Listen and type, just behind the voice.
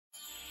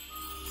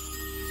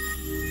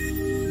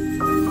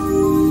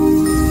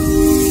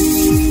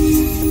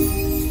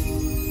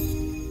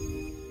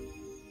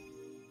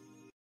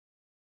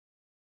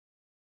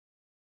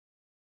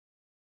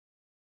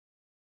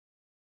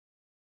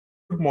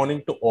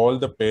morning to all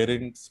the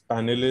parents,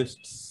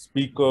 panelists,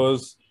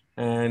 speakers,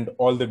 and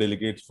all the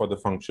delegates for the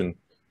function.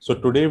 So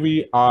today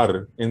we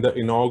are in the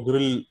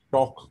inaugural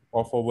talk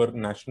of our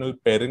National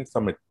Parent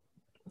Summit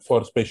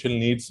for Special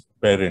Needs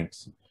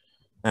Parents.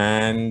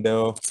 And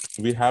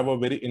we have a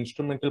very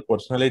instrumental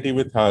personality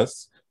with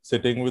us,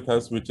 sitting with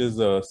us, which is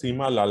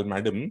Seema Lal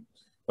Madam.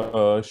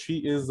 She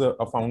is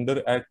a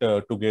founder at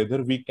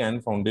Together We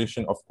Can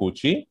Foundation of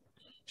Kochi.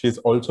 She is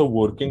also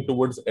working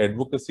towards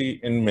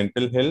advocacy in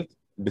mental health,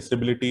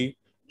 disability,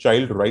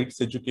 child rights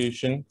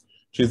education.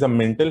 She is a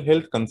mental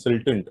health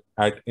consultant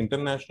at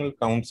International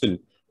Council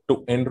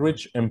to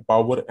Enrich,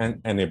 Empower,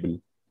 and Enable.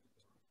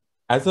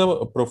 As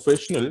a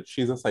professional,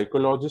 she is a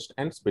psychologist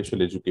and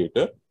special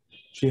educator.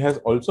 She has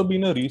also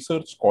been a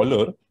research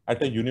scholar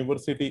at a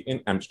university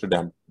in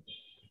Amsterdam.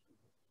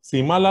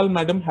 Seema Lal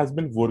Madam has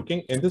been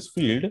working in this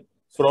field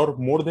for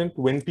more than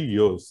 20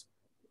 years.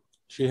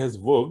 She has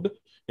worked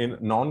in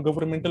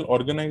non-governmental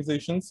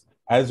organizations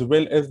as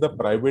well as the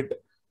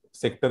private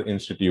sector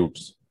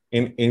institutes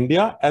in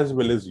India as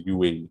well as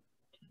UAE.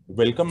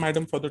 Welcome,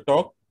 Madam, for the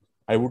talk.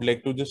 I would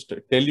like to just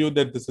tell you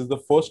that this is the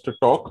first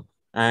talk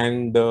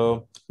and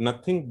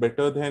nothing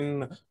better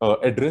than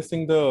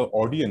addressing the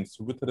audience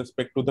with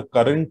respect to the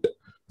current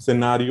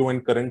scenario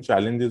and current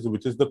challenges,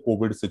 which is the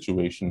COVID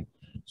situation.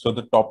 So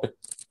the topic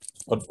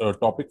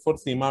for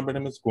Seema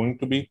Madam is going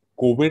to be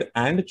COVID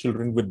and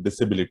children with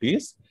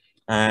disabilities.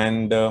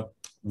 And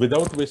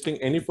without wasting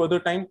any further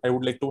time, I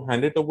would like to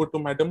hand it over to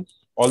Madam.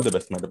 All the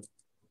best, Madam.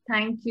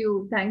 Thank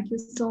you. Thank you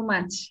so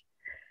much.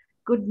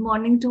 Good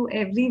morning to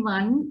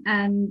everyone.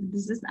 And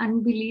this is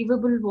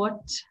unbelievable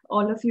what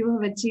all of you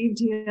have achieved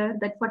here,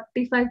 that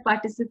 45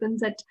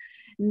 participants at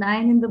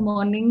 9 in the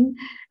morning,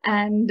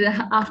 and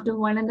after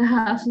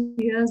 1.5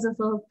 years of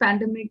a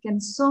pandemic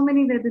and so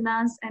many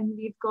webinars, and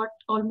we've got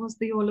almost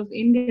the whole of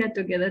India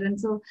together. And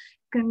so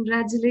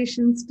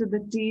congratulations to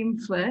the team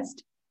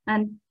first,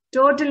 and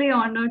totally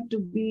honored to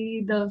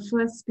be the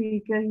first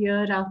speaker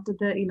here after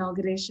the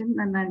inauguration.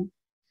 And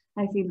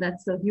I feel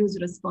that's a huge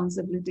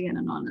responsibility and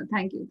an honor.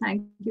 Thank you.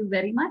 Thank you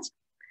very much.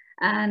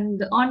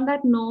 And on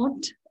that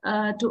note,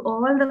 to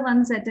all the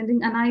ones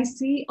attending, and I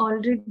see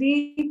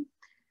already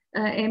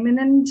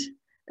eminent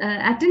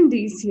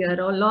attendees here,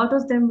 a lot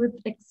of them with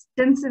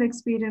extensive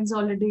experience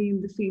already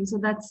in the field. So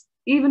that's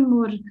even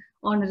more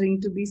honoring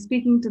to be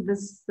speaking to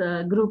this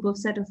group of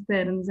set of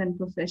parents and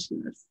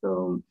professionals.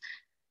 So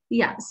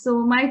yeah, so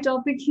my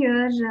topic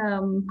here,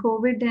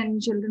 COVID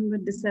and children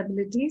with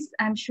disabilities.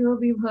 I'm sure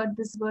we've heard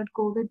this word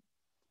COVID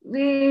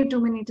way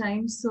too many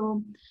times.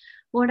 So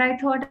what I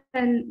thought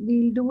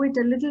we'll do it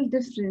a little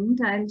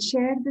different. I'll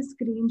share the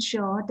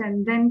screenshot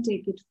and then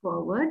take it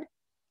forward.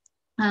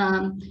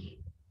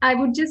 I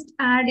would just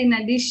add, in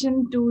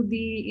addition to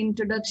the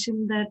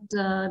introduction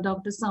that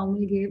Dr.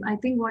 Saumil gave, I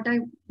think what I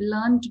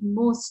learned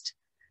most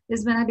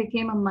is when I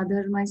became a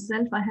mother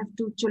myself. I have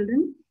 2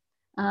 children.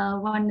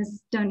 One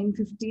is turning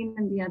 15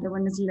 and the other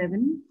one is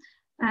 11.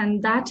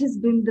 And that has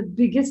been the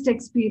biggest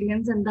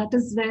experience. And that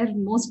is where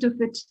most of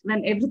it,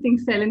 when everything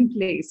fell in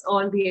place,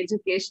 all the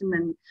education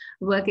and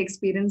work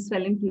experience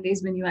fell in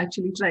place when you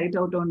actually try it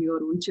out on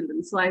your own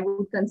children. So I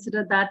would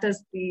consider that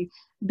as the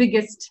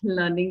biggest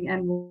learning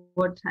and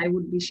what I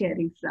would be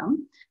sharing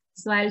from.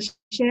 So I'll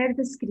share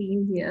the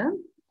screen here.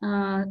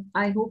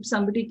 I hope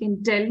somebody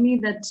can tell me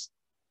that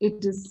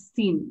it is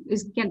seen.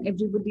 Can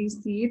everybody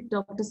see it?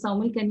 Dr.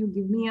 Saumil, can you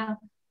give me a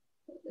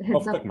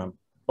heads up? Ma'am.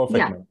 Perfect,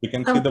 yeah. Ma'am. You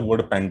can see the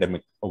word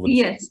pandemic over there.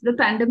 Yes, the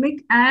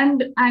pandemic,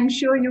 and I'm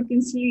sure you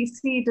can see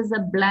it as a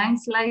blank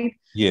slide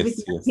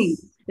with nothing,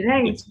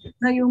 right? Yes.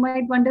 Now you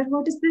might wonder,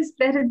 what is this?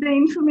 There is the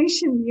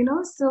information,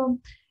 So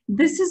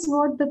this is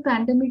what the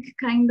pandemic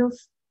kind of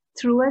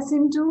threw us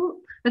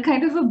into, a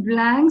kind of a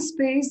blank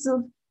space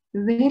of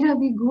where are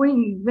we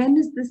going? When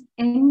is this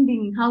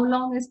ending? How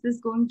long is this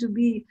going to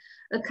be?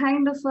 A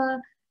kind of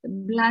a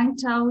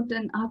blanked out,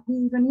 and are we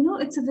even,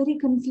 it's a very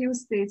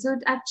confused state. So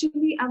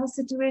actually our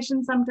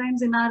situation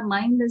sometimes in our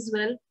mind as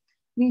well,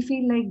 we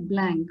feel like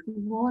blank.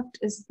 What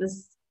is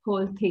this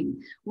whole thing?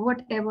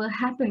 Whatever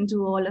happened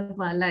to all of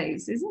our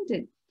lives, isn't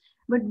it?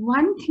 But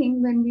one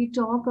thing, when we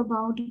talk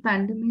about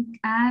pandemic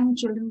and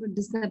children with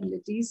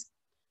disabilities,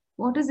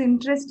 what is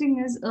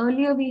interesting is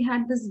earlier we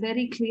had this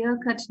very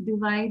clear-cut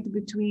divide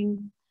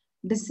between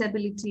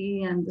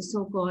disability and the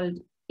so-called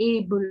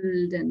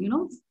abled,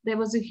 and there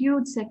was a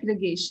huge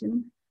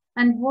segregation.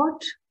 And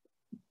what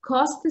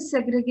caused the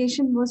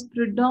segregation was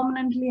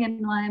predominantly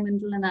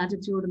environmental and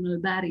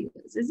attitudinal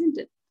barriers, isn't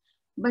it?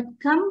 But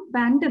come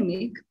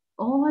pandemic,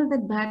 all the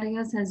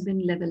barriers has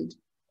been leveled.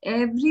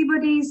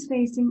 Everybody is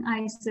facing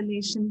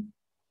isolation.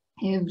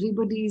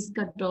 Everybody is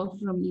cut off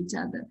from each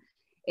other.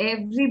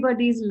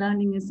 Everybody's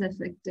learning is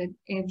affected.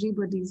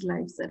 Everybody's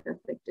lives are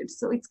affected.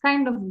 So it's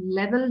kind of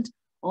leveled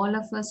all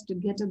of us to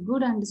get a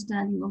good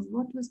understanding of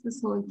what was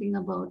this whole thing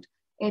about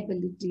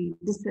ability,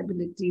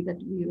 disability that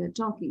we were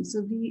talking.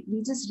 So we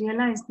just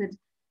realized that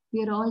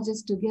we are all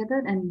just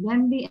together, and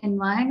when the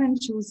environment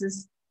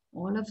chooses,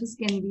 all of us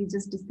can be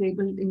just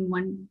disabled in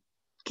one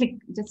click,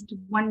 just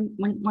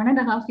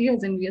 1.5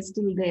 years, and we are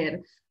still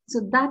there. So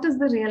that is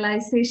the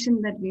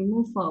realization that we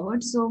move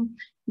forward. So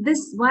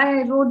this, why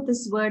I wrote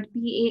this word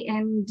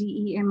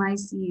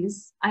PANDEMIC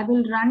is, I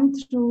will run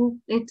through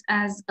it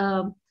as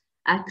a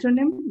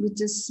acronym, which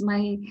is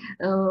my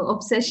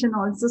obsession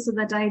also, so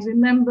that I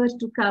remember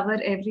to cover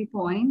every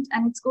point.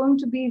 And it's going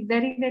to be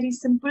very, very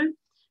simple.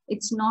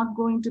 It's not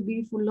going to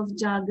be full of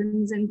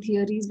jargons and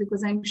theories,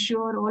 because I'm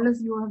sure all of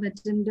you have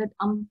attended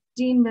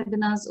umpteen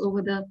webinars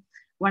over the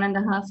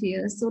 1.5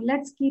 years. So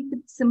let's keep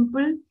it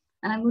simple.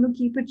 And I'm going to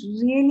keep it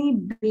really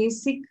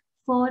basic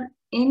for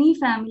any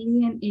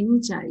family and any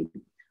child.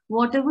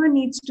 Whatever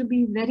needs to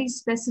be very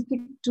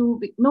specific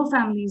to, no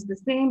family is the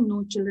same,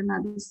 no children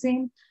are the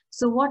same.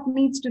 So what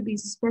needs to be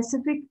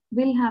specific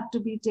will have to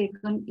be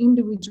taken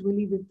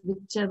individually with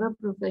whichever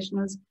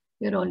professionals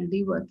you're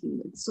already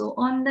working with. So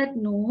on that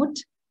note,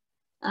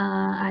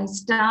 I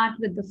start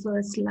with the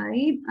first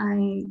slide.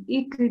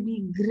 It will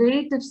be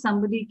great if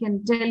somebody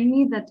can tell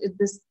me that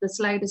the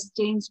slide is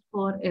changed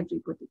for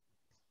everybody.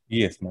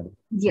 Yes, madam.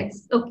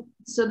 Yes, okay.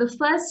 So the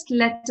first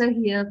letter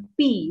here,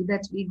 P,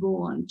 that we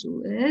go on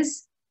to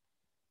is,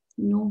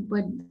 no,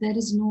 but there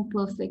is no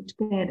perfect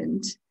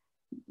parent.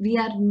 We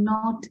are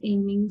not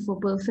aiming for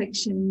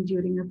perfection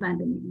during a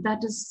pandemic.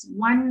 That is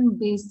one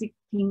basic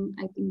thing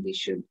I think we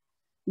should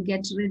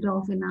get rid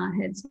of in our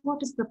heads.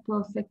 What is the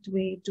perfect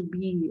way to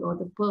be, or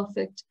the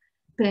perfect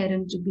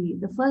parent to be?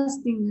 The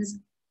first thing is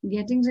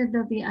getting rid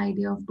of the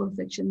idea of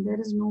perfection. There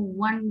is no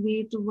one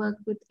way to work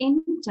with any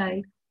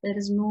child. There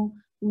is no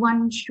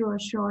one sure,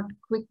 short,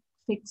 quick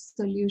fix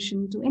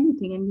solution to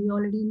anything. And we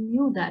already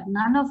knew that.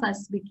 None of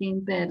us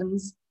became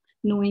parents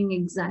knowing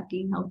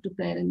exactly how to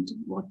parent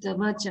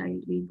whatever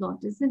child we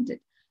got, isn't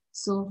it?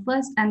 So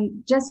first,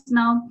 and just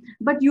now,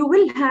 but you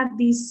will have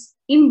these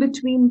in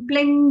between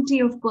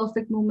plenty of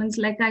perfect moments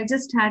like I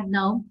just had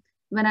now.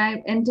 When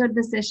I entered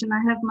the session,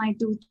 I have my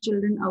 2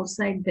 children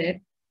outside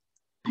there.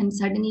 And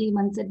suddenly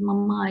one said,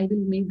 Mama, I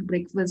will make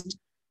breakfast.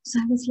 So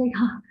I was like,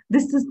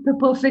 this is the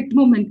perfect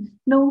moment.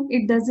 No,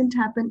 it doesn't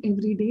happen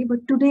every day,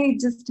 but today it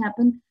just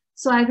happened.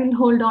 So I will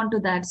hold on to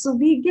that. So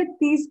we get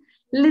these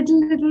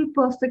little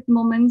perfect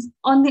moments.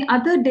 On the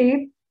other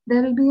day,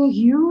 there will be a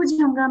huge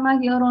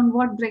hangama here on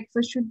what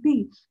breakfast should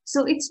be.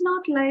 So it's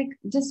not like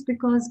just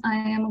because I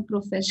am a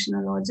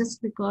professional, or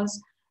just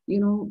because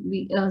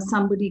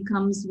somebody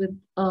comes with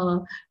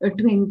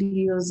 20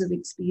 years of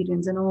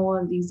experience and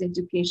all these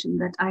education,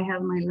 that I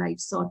have my life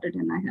sorted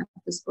and I have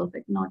this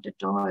perfect. Not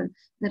at all.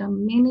 There are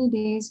many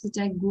days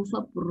which I goof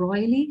up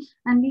royally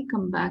and we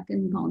come back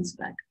and bounce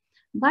back.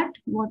 But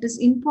what is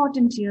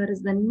important here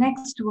is the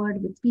next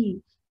word with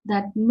P,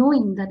 that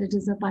knowing that it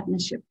is a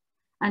partnership.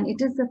 And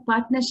it is a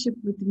partnership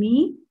with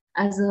me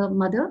as a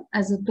mother,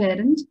 as a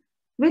parent,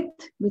 with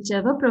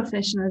whichever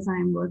professionals I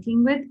am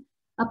working with,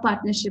 a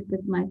partnership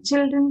with my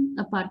children,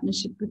 a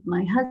partnership with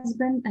my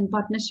husband, and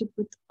partnership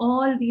with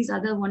all these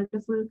other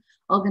wonderful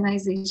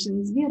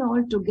organizations. We are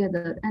all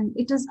together, and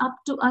it is up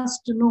to us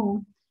to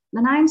know,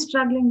 when I'm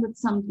struggling with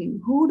something,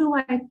 who do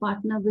I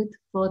partner with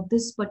for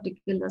this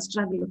particular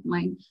struggle of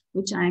mine,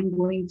 which I am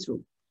going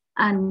through.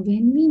 And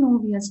when we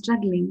know we are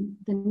struggling,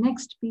 the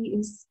next P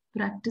is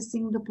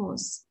practicing the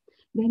pause.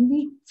 When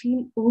we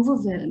feel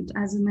overwhelmed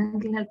as a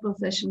mental health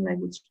professional, I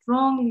would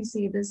strongly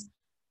say this,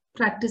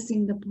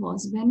 practicing the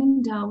pause. When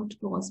in doubt,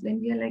 pause.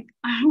 When we are like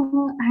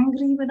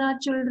angry with our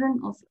children,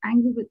 or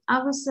angry with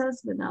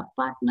ourselves, with our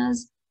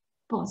partners,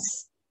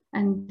 pause.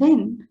 And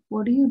then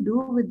what do you do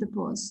with the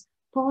pause?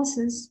 Pause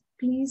is,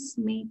 please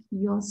make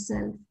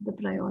yourself the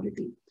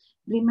priority.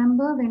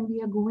 Remember, when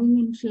we are going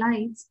in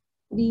flights,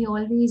 we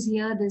always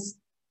hear this,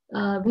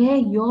 wear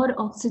your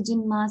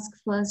oxygen mask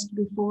first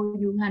before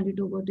you hand it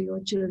over to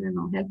your children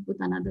or help with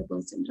another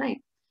person, right?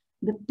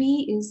 The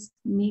P is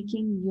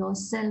making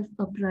yourself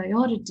a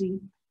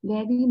priority,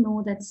 where we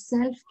know that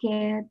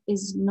self-care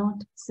is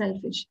not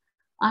selfish.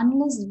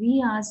 Unless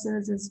we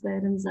ourselves as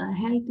parents are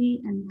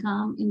healthy and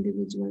calm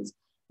individuals,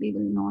 we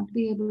will not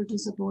be able to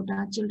support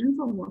our children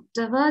for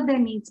whatever their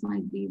needs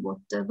might be,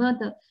 whatever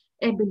the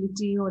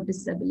ability or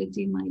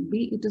disability might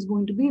be. It is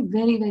going to be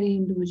very, very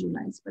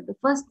individualized. But the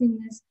first thing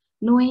is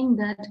knowing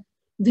that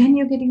when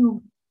you're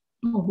getting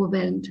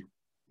overwhelmed,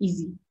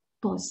 easy,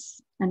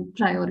 pause and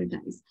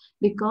prioritize,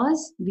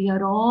 because we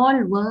are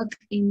all work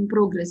in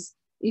progress.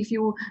 If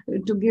you,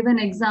 to give an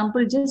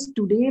example, just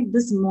today,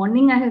 this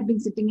morning, I have been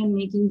sitting and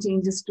making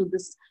changes to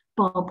this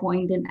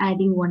PowerPoint and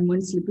adding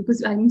one slip,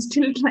 because I'm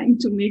still trying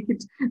to make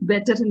it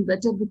better and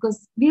better,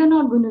 because we are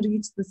not going to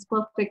reach this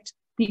perfect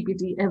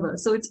PPT ever.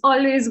 So it's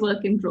always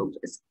work in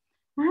progress.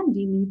 And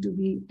we need to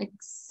be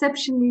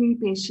exceptionally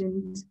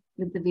patient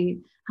with the way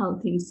how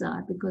things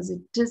are, because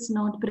it is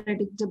not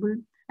predictable.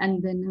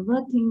 And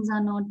whenever things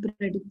are not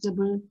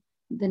predictable,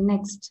 the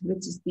next,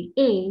 which is the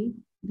A,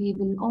 we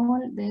will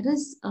all, there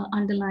is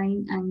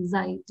underlying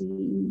anxiety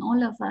in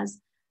all of us,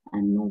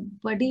 and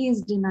nobody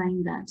is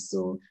denying that.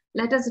 So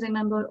let us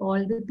remember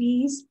all the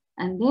P's,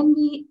 and then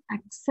we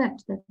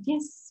accept that,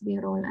 yes, we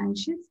are all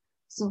anxious.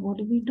 So what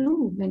do we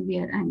do when we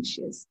are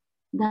anxious?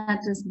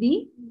 That is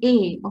the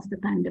A of the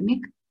pandemic.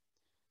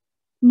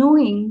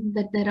 knowing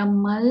that there are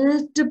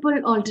multiple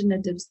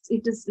alternatives.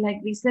 It is like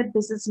we said,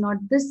 this is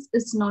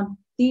not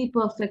the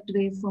perfect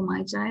way for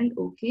my child.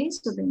 Okay,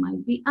 so there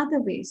might be other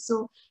ways.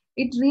 So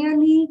it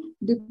really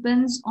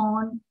depends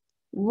on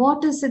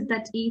what is it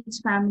that each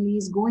family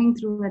is going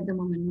through at the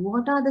moment.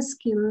 What are the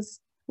skills?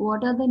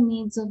 What are the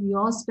needs of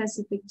your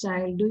specific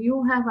child? Do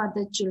you have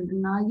other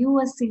children? Are you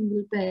a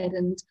single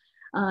parent?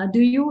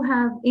 Do you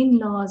have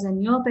in-laws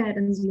and your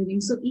parents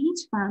living? So each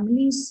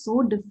family is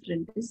so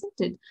different, isn't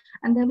it?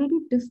 And there will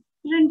be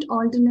different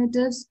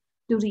alternatives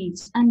to reach.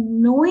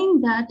 And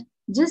knowing that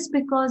just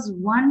because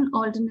one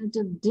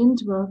alternative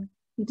didn't work,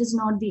 it is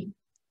not the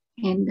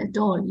end at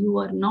all. You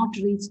are not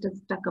reached a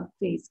stuck up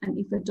phase. And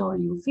if at all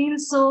you feel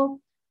so,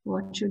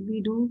 what should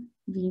we do?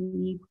 We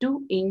need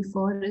to A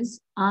for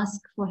is ask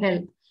for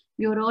help.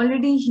 You're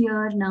already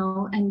here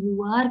now and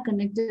you are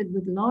connected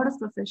with a lot of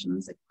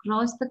professionals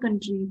across the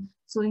country.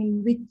 So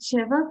in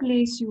whichever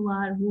place you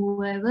are,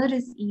 whoever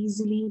is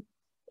easily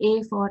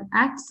A for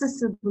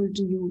accessible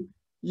to you,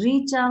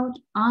 reach out,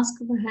 ask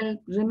for help,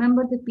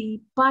 remember the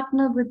P,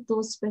 partner with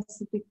those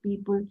specific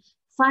people,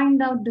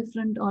 find out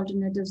different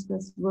alternatives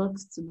that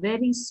works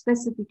very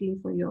specifically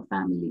for your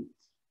family.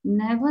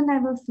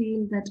 Never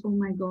feel that, oh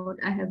my God,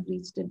 I have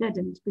reached a dead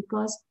end,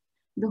 because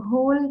the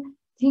whole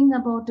thing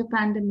about a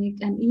pandemic,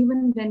 and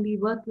even when we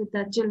work with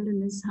our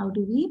children, is how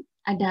do we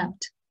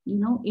adapt?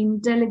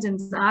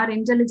 Intelligence, our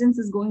intelligence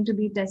is going to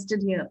be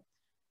tested here.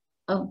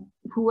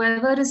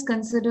 Whoever is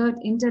considered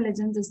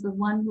intelligent is the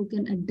one who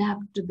can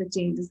adapt to the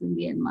changes in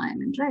the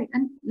environment, right?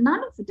 And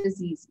none of it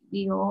is easy.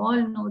 We all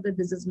know that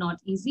this is not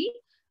easy,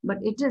 but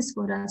it is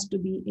for us to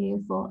be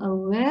for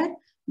aware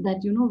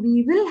that,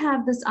 we will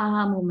have this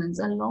aha moments.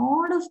 A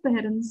lot of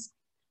parents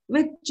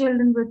with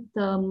children with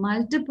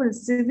multiple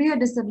severe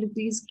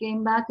disabilities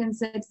came back and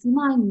said,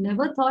 Seema, I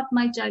never thought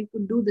my child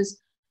could do this.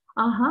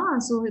 Aha,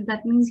 so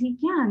that means he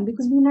can,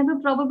 because we never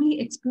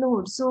probably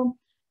explored. So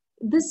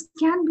this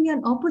can be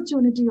an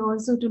opportunity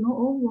also to know,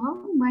 oh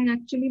wow, my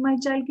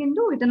child can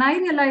do it. And I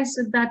realized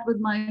that with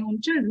my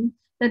own children,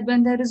 that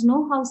when there is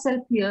no house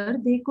help here,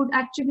 they could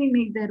actually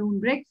make their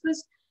own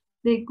breakfast,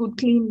 they could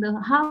clean the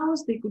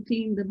house, they could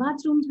clean the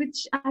bathrooms,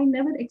 which I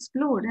never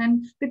explored.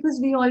 And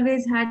because we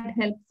always had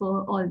help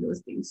for all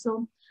those things.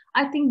 So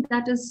I think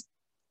that is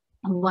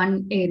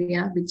one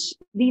area which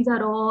these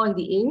are all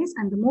the A's,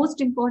 and the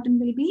most important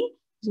will be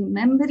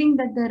remembering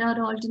that there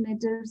are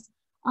alternatives,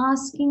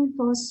 asking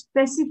for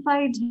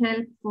specified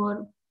help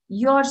for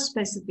your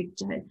specific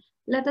child.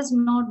 Let us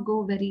not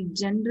go very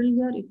general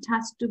here. It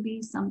has to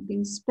be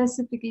something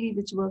specifically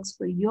which works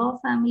for your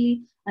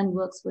family and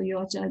works for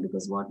your child,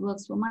 because what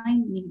works for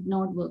mine need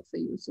not work for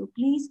you. So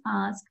please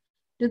ask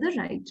to the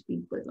right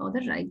people or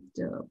the right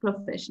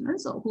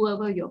professionals or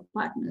whoever your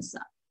partners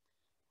are.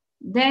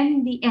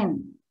 Then the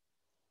N.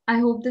 I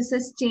hope this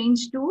has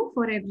changed too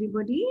for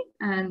everybody,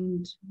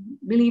 and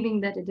believing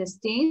that it has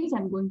changed,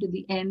 I'm going to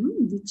the N,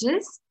 which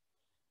is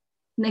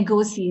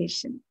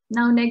negotiation.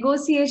 Now,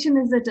 negotiation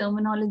is the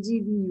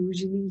terminology we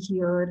usually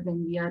hear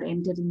when we are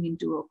entering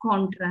into a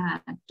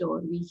contract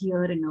or we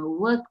hear in a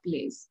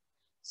workplace.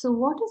 So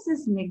what is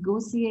this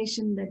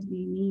negotiation that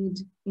we need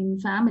in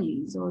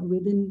families or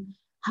within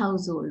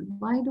household?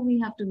 Why do we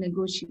have to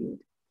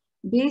negotiate?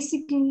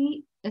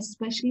 Basically,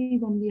 especially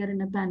when we are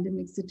in a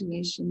pandemic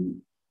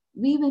situation,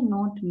 we were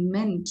not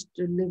meant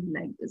to live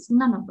like this.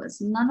 None of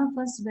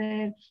us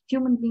were,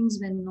 human beings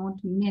were not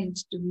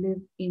meant to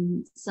live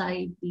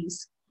inside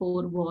these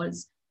four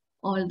walls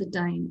all the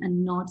time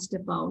and not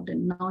step out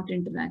and not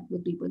interact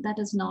with people. That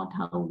is not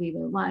how we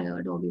were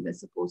wired or we were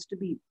supposed to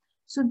be.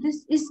 So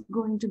this is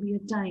going to be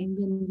a time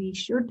when we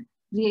should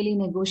really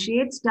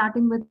negotiate,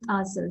 starting with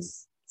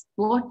ourselves.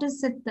 What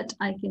is it that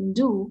I can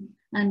do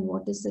and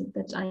what is it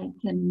that I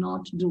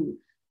cannot do?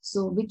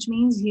 So which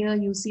means here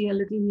you see a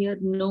little here,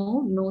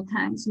 no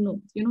thanks, no.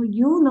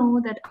 You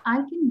know that I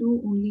can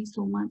do only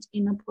so much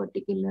in a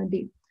particular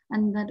day,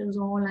 and that is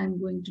all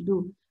I'm going to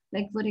do.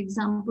 Like for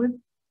example,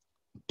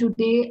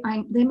 today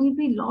there may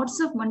be lots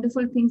of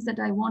wonderful things that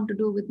I want to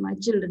do with my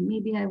children.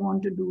 Maybe I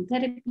want to do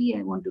therapy,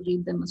 I want to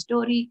read them a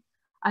story,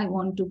 I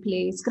want to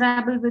play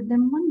Scrabble with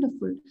them,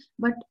 wonderful.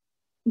 But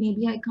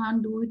maybe I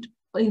can't do it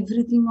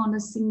everything on a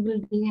single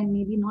day and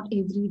maybe not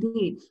every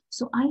day.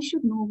 So I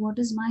should know what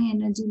is my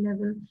energy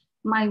level.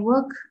 My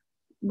work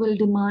will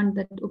demand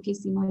that, okay,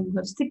 Seema, you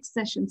have 6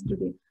 sessions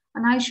today.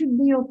 And I should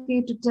be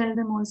okay to tell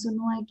them also,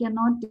 no, I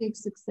cannot take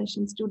 6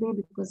 sessions today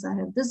because I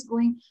have this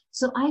going.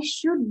 So I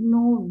should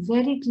know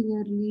very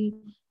clearly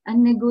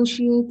and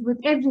negotiate with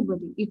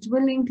everybody. It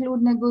will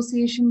include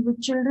negotiation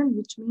with children,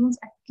 which means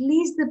at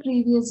least the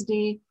previous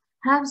day,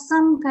 have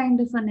some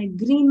kind of an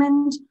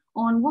agreement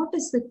on what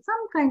is it,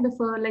 some kind of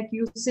a, like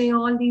you say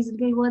all these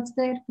little words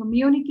there,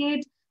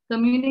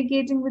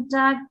 communicating with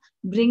that,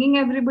 bringing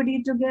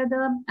everybody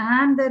together,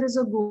 and there is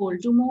a goal.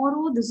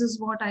 Tomorrow, this is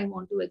what I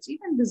want to achieve,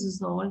 and this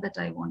is all that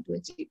I want to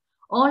achieve.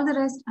 All the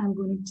rest, I'm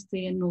going to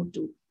say a no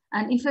to.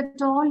 And if at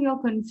all you're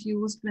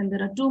confused when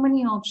there are too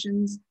many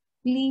options,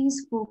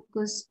 please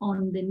focus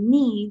on the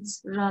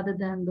needs rather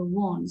than the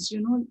wants.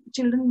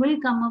 Children will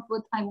come up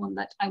with, I want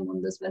that, I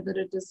want this, whether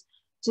it is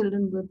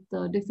children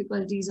with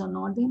difficulties or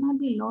not. There might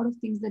be a lot of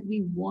things that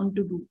we want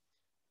to do.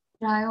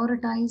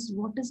 Prioritize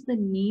what is the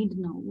need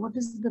now, what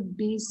is the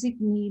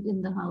basic need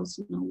in the house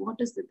now, what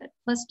is it. That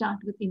first start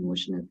with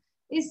emotional.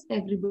 Is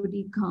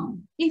everybody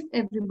calm? If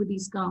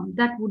everybody's calm,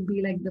 that would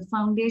be like the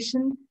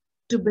foundation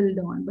to build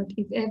on. But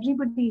if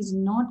everybody is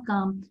not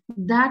calm,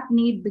 that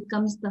need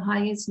becomes the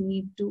highest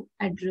need to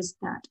address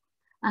that.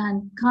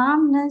 And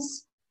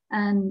calmness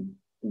and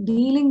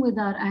dealing with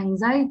our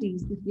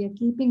anxieties, if we are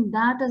keeping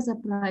that as a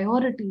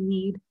priority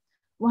need,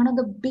 one of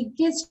the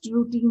biggest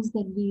routines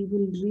that we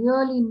will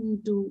really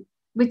need to,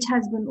 which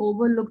has been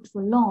overlooked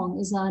for long,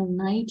 is our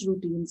night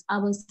routines,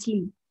 our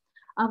sleep.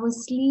 Our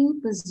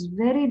sleep is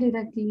very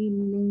directly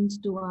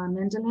linked to our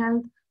mental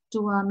health,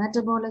 to our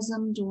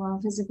metabolism, to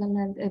our physical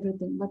health,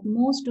 everything. But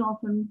most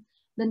often,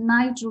 the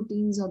night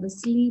routines or the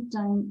sleep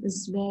time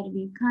is where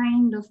we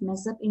kind of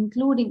mess up,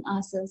 including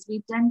ourselves.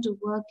 We tend to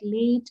work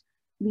late.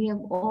 We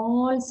are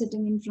all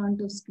sitting in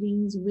front of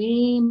screens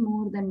way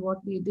more than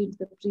what we did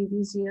the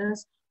previous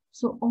years.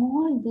 So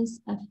all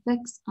this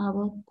affects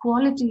our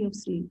quality of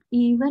sleep.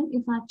 Even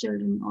if our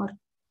children or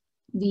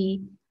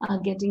we are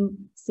getting,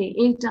 say,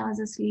 8 hours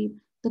of sleep,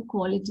 the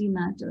quality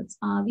matters.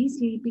 Are we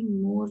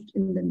sleeping more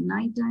in the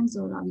night times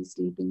or are we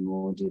sleeping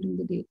more during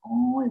the day?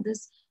 All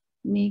this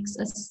makes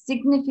a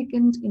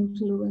significant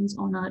influence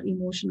on our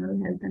emotional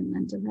health and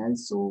mental health.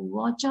 So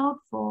watch out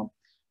for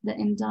the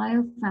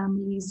entire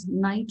family's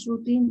night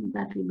routine.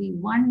 That will be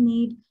one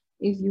need.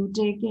 If you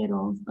take care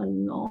of, a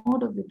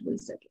lot of it will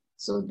settle.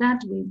 So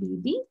that will be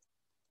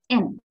the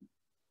N.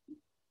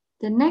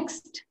 The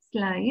next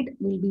slide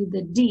will be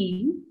the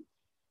D.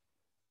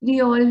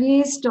 We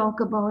always talk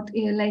about,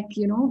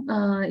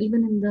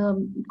 even in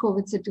the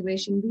COVID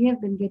situation, we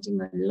have been getting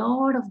a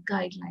lot of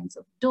guidelines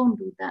of don't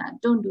do that,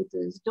 don't do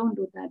this, don't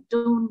do that,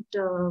 don't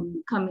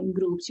come in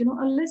groups. A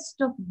list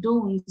of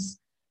don'ts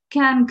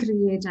can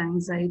create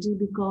anxiety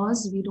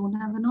because we don't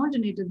have an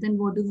alternative. Then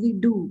what do we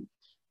do?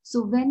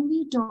 So when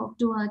we talk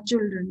to our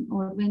children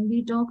or when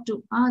we talk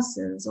to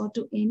ourselves or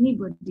to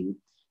anybody,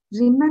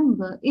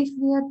 remember, if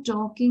we are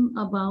talking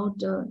about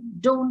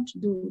don't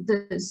do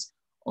this,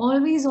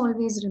 always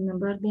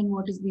remember, then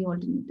what is the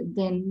alternative?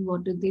 Then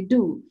what do they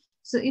do?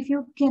 So if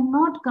you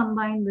cannot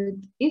combine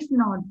with, if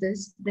not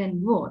this,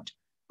 then what?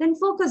 Then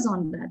focus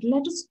on that.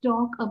 Let us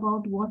talk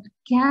about what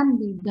can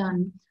be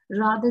done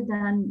rather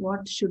than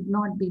what should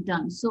not be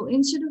done. So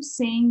instead of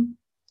saying,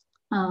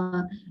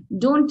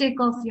 don't take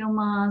off your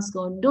mask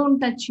or don't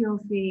touch your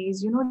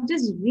face,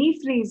 just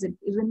rephrase it.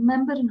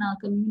 Remember, in our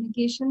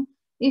communication,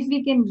 if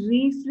we can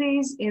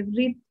rephrase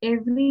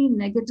every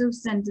negative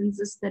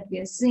sentences that we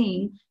are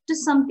saying to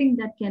something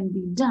that can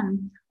be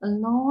done, a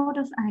lot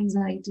of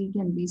anxiety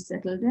can be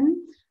settled in.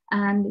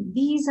 And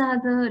these are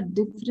the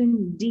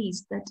different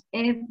Ds that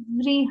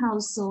every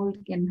household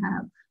can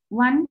have.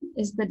 One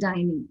is the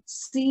dining.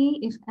 See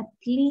if at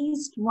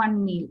least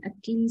one meal,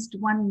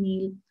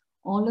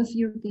 all of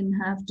you can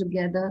have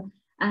together,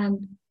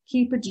 and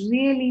keep it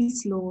really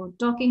slow,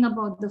 talking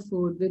about the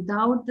food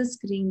without the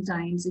screen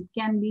times. It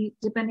can be,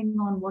 depending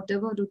on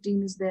whatever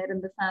routine is there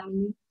in the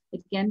family,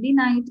 it can be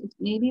night, it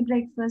may be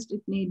breakfast,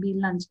 it may be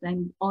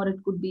lunchtime, or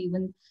it could be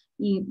even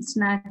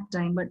snack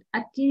time. But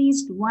at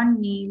least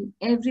one meal,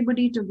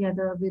 everybody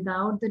together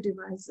without the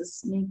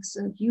devices, makes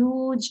a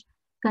huge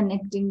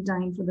connecting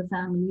time for the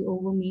family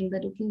over meal.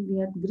 That, okay,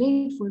 we are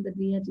grateful that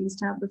we at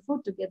least have the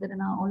food together and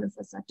now all of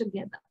us are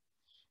together.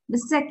 The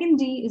second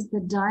D is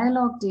the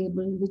dialogue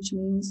table, which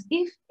means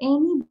if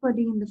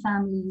anybody in the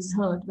family is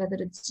hurt, whether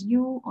it's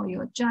you or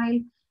your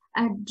child,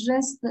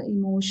 address the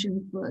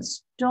emotion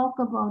first. Talk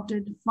about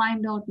it,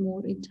 find out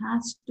more. It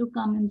has to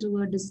come into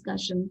a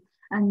discussion,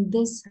 and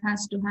this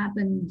has to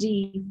happen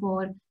D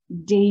for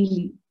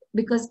daily.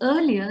 Because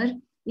earlier,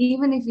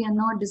 even if we are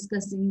not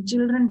discussing,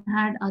 children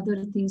had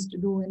other things to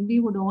do and we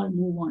would all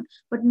move on.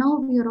 But now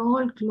we are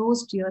all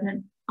closed here,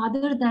 and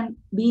other than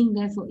being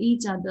there for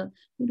each other,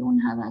 we don't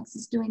have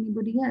access to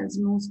anybody else,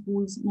 no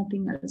schools,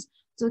 nothing else.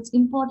 So it's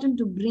important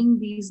to bring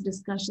these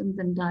discussions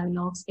and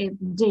dialogues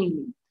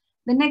daily.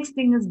 The next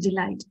thing is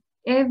delight.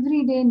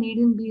 Every day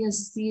needn't be a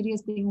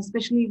serious thing,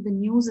 especially if the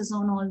news is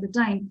on all the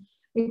time.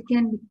 It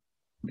can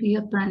be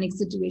a panic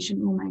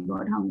situation. Oh my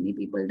God, how many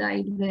people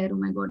died there? Oh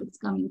my God, it's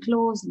coming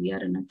close. We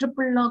are in a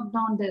triple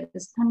lockdown. There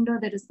is thunder,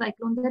 there is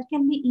cyclone. There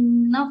can be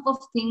enough of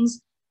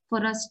things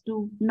for us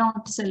to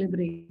not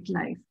celebrate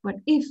life. But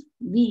if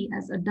we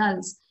as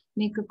adults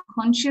make a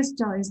conscious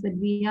choice that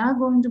we are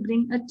going to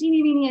bring a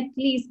teeny at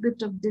least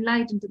bit of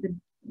delight into the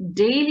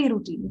daily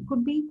routine, it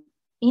could be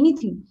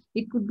anything.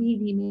 It could be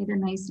we made a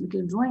nice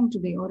little drawing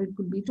today, or it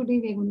could be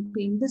today we're going to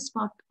paint this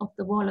part of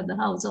the wall of the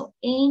house, or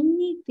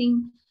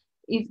anything.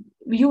 If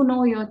you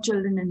know your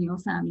children and your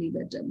family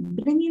better,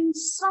 bring in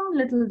some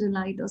little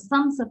delight or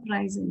some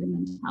surprise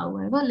element,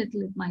 however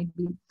little it might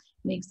be,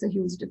 makes a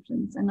huge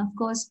difference. And of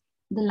course,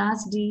 the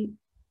last D,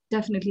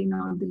 definitely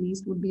not the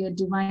least, would be a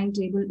divine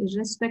table,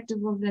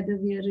 irrespective of whether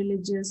we are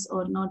religious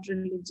or not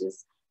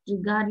religious.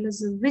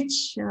 regardless of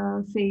which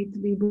faith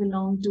we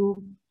belong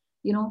to,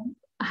 you know,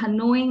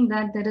 knowing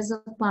that there is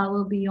a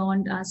power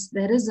beyond us,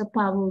 there is a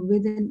power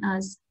within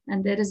us,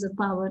 and there is a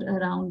power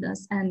around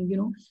us, and, you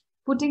know,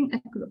 putting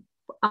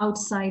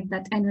outside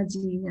that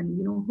energy, and,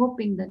 you know,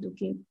 hoping that,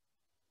 okay,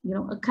 you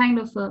know, a kind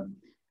of a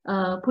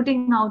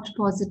putting out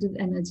positive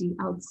energy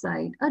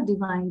outside a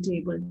divine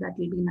table. That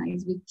will be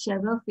nice,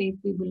 whichever faith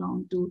we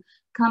belong to,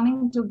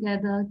 coming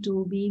together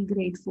to be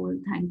grateful,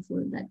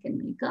 thankful, that can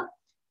make a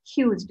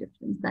huge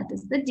difference. That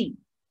is the D.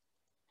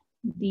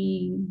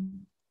 The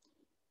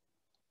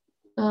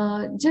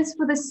just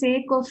for the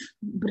sake of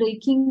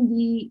breaking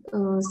the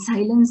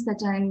silence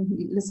that I'm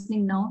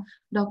listening now,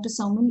 Dr.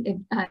 Saumil,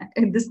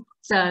 if this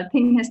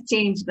thing has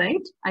changed,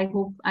 right? I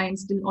hope I am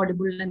still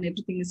audible and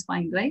everything is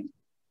fine, right?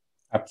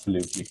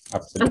 Absolutely,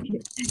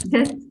 absolutely.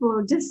 Okay.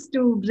 Just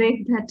to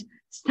break that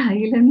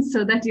silence,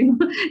 so that, you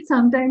know,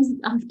 sometimes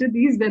after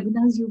these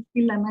webinars you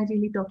feel, am I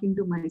really talking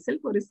to myself,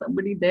 or is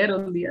somebody there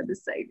on the other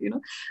side, you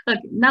know?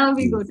 Okay, now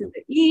we go to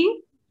the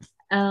E.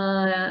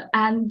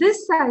 And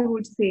this, I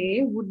would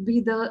say, would be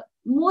the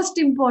most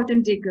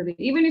important takeaway.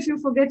 Even if you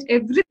forget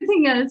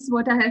everything else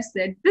what I have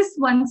said, this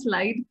one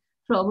slide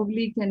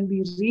probably can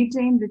be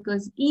retained,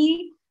 because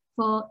E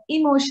for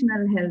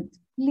emotional health,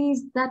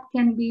 please, that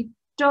can be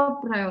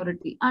top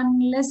priority.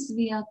 Unless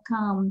we are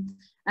calm,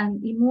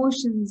 and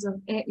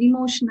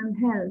emotional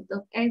health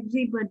of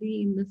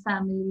everybody in the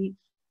family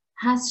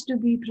has to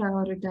be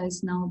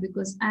prioritized now,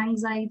 because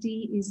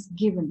anxiety is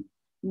given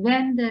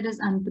when there is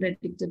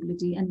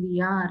unpredictability, and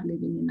we are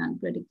living in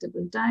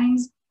unpredictable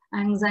times.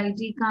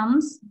 Anxiety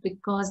comes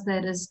because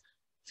there is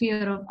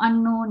fear of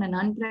unknown and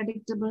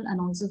unpredictable, and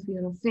also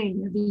fear of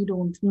failure. We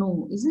don't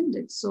know, isn't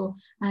it? So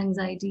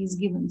anxiety is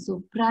given.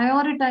 So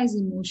prioritize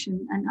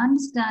emotion and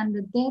understand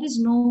that there is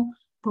no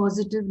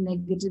positive,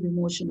 negative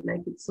emotion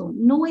like its own.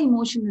 No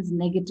emotion is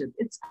negative.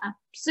 It's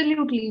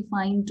absolutely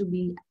fine to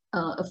be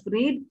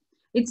afraid.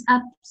 It's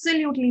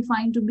absolutely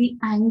fine to be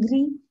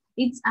angry.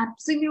 It's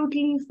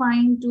absolutely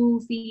fine to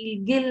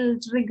feel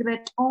guilt,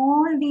 regret.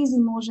 All these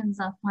emotions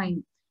are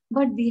fine,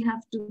 but we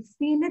have to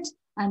feel it,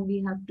 and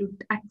we have to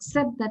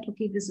accept that,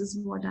 okay, this is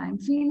what I'm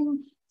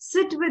feeling.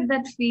 Sit with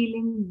that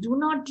feeling. Do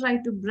not try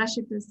to brush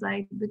it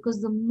aside,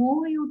 because the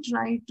more you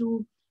try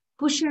to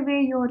push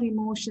away your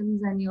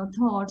emotions and your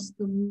thoughts,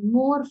 the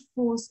more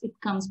force it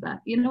comes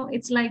back. You know,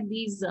 it's like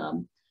these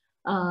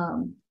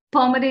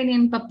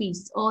Pomeranian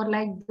puppies, or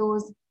like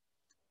those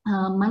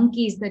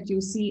monkeys that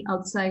you see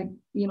outside.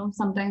 You know,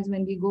 sometimes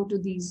when we go to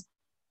these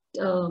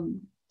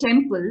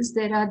temples,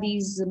 there are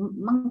these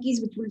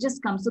monkeys which will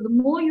just come. So the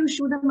more you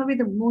shoo them away,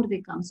 the more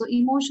they come. So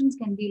emotions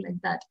can be like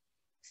that.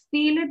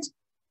 Feel it,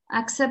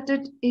 accept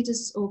it, it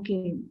is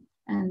okay.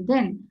 And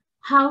then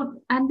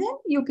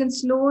you can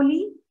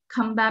slowly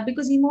come back,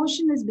 because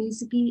emotion is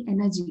basically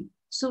energy.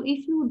 So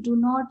if you do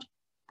not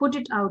put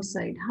it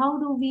outside, how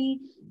do we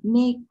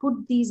put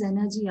these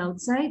energy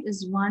outside?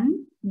 Is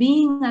one,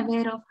 being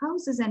aware of how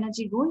is this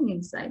energy going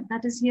inside.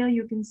 That is, here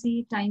you can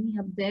see tiny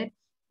up there,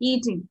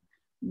 eating.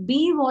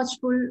 Be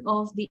watchful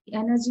of the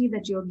energy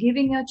that you're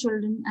giving your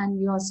children and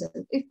yourself.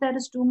 If there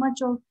is too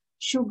much of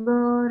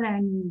sugar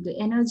and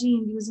energy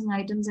inducing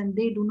items, and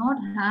they do not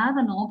have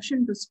an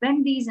option to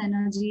spend these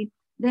energy,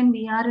 then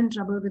we are in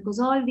trouble, because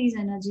all these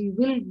energy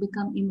will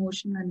become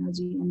emotional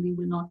energy, and we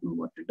will not know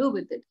what to do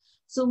with it.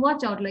 So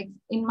watch out. Like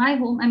in my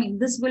home, I mean,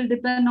 this will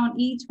depend on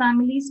each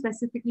family,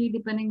 specifically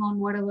depending on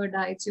whatever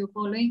diets you're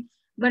following.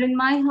 But in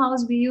my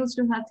house, we used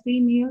to have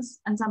 3 meals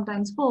and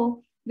sometimes 4.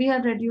 We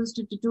have reduced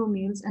it to 2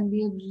 meals, and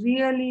we have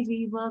really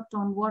reworked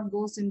on what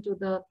goes into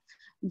the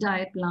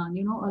diet plan.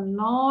 You know, a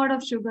lot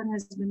of sugar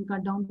has been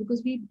cut down,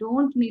 because we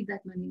don't need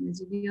that many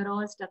energy. We are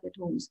all stuck at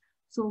homes.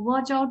 So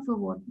watch out for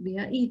what we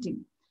are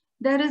eating.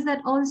 There is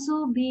that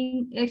also,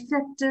 being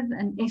effective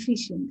and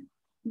efficient.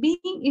 Being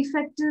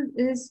effective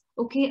is,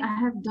 okay, I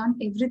have done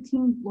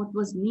everything what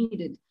was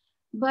needed.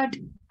 But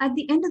at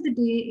the end of the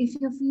day, if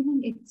you're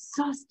feeling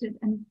exhausted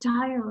and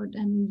tired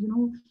and, you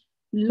know,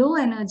 low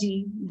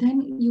energy,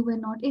 then you were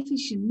not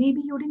efficient.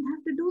 Maybe you didn't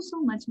have to do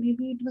so much.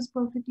 Maybe it was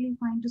perfectly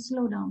fine to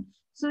slow down.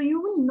 So you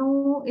will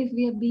know if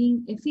we are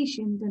being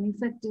efficient and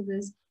effective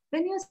is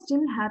when you're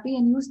still happy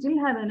and you still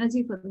have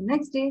energy for the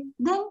next day,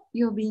 then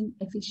you're being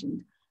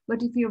efficient.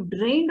 But if you've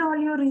drained all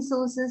your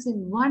resources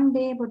in one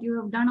day, but you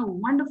have done a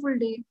wonderful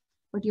day,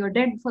 but you're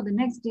dead for the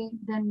next day,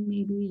 then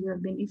maybe you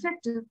have been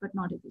effective but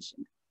not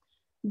efficient.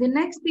 The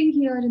next thing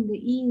here in the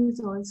E is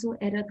also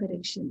error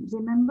correction.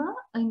 Remember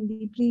in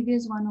the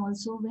previous one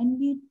also, when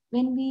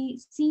we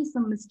see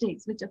some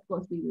mistakes, which of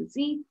course we will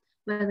see,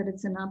 whether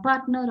it's in our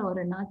partner or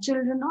in our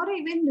children or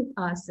even with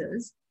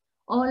ourselves,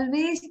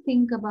 always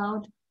think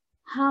about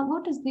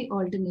what is the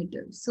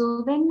alternative.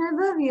 So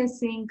whenever we are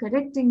saying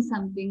correcting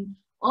something,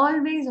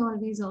 always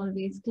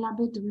club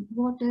it with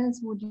what else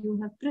would you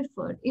have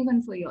preferred,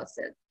 even for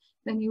yourself.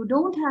 When you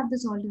don't have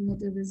this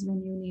alternative is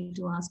when you need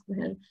to ask for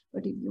help.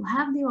 But if you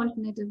have the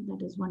alternative,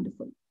 that is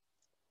wonderful.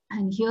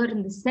 And here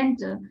in the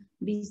center,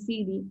 we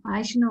see the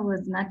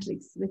Eisenhower's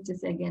matrix, which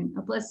is again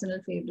a personal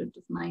favorite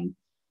of mine.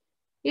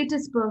 It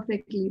is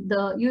perfectly.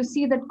 You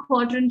see that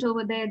quadrant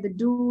over there, the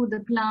do,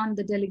 the plan,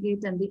 the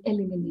delegate, and the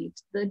eliminate.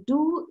 The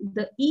do,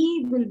 the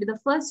E will be the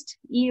first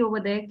E over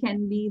there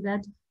can be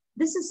that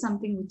this is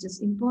something which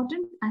is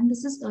important and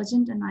this is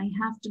urgent and I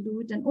have to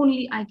do it and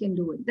only I can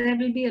do it. There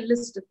will be a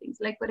list of things.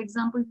 Like for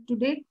example,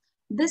 today,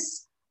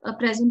 this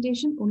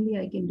presentation, only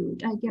I can do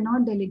it. I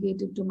cannot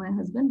delegate it to my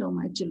husband or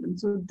my children.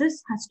 So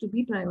this has to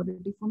be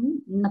priority for me,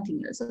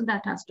 nothing else. So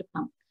that has to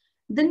come.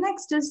 The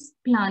next is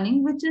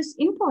planning, which is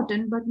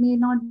important but may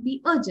not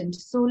be urgent.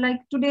 So,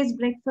 like today's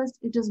breakfast,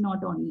 it is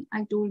not on me.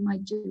 I told my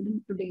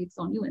children today it's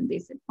on you, and they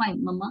said,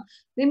 "Fine, Mama,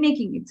 we're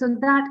making it." So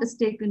that is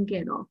taken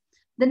care of.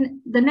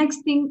 Then the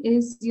next thing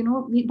is,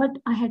 but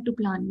I had to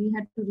plan. We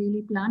had to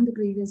really plan the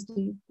previous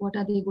day. What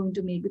are they going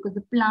to make? Because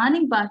the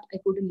planning part I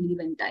couldn't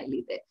leave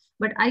entirely there.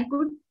 But I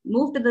could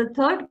move to the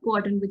third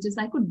quadrant, which is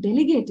I could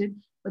delegate it,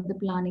 but the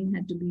planning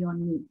had to be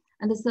on me.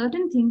 And the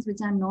certain things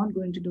which I'm not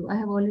going to do, I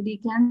have already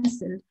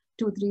cancelled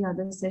 2-3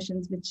 other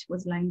sessions which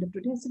was lined up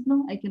today. I said,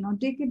 no, I cannot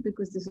take it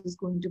because this is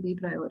going to be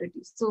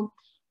priority. So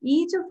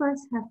each of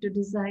us have to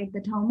decide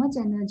that how much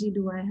energy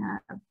do I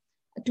have?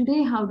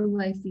 Today, how do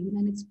I feel?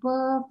 And it's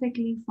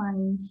perfectly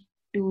fine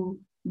to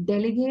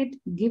delegate,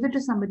 give it to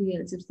somebody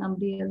else. If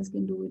somebody else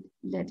can do it,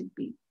 let it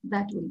be.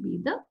 That will be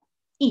the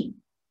E.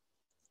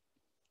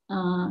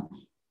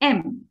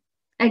 M,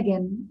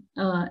 again,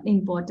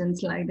 important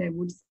slide, I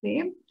would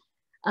say.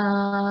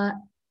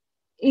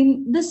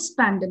 In this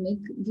pandemic,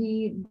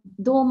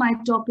 though my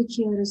topic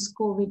here is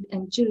COVID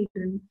and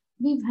children,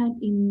 we've had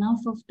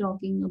enough of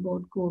talking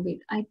about COVID.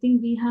 I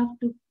think we have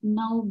to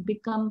now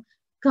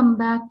come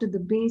back to the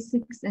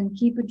basics and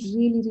keep it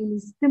really, really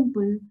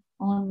simple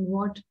on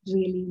what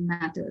really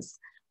matters.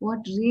 What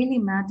really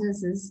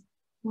matters is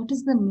what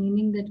is the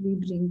meaning that we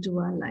bring to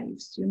our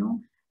lives,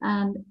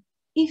 and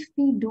if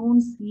we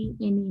don't see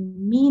any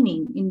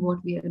meaning in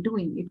what we are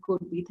doing, it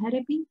could be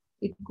therapy,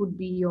 it could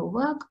be your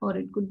work, or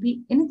it could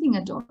be anything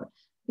at all.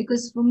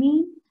 Because for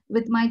me,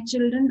 with my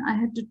children, I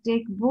had to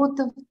take both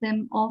of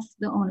them off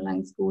the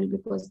online school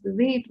because the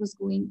way it was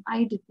going,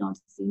 I did not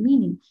see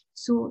meaning.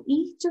 So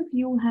each of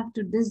you have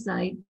to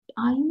decide,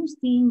 are you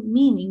seeing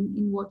meaning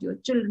in what your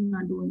children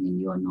are doing and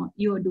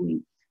you're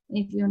doing?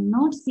 If you're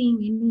not seeing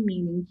any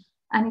meaning,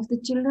 and if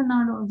the children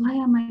are, why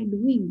am I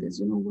doing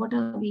this? What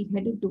are we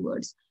headed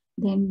towards?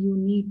 Then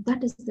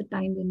that is the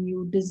time when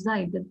you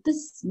decide that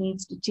this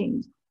needs to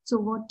change. So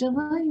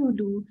whatever you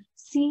do,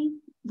 see,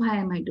 why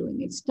am I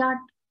doing it? Start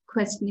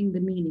questioning the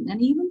meaning.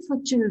 And even for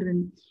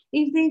children,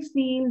 if they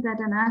feel that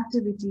an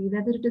activity,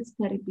 whether it is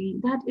therapy,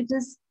 that it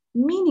is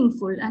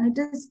meaningful and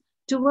it is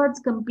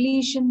towards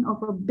completion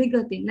of a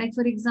bigger thing. Like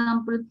for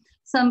example,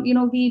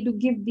 we do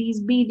give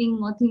these beading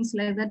or things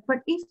like that. But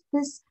if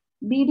this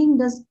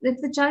if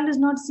the child is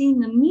not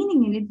seeing a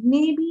meaning in it,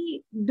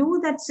 maybe do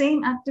that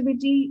same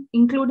activity,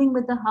 including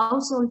with the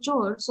household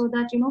chore, so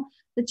that,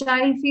 the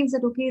child feels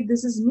that, okay,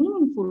 this is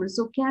meaningful.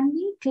 So can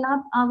we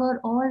club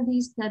all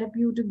these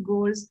therapeutic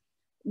goals,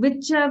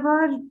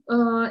 whichever,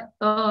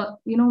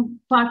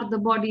 part of the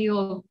body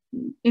or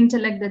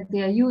intellect that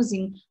they are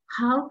using,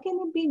 how can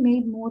it be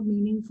made more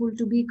meaningful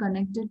to be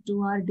connected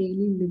to our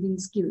daily living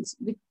skills,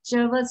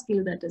 whichever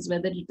skill that is,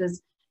 whether it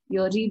is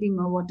your reading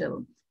or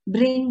whatever,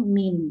 bring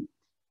meaning.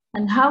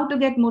 And how to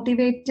get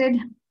motivated?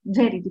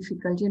 Very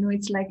difficult.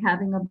 It's like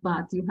having a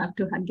bath. You have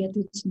to get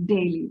it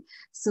daily.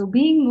 So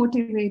being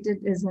motivated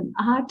is an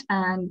art.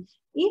 And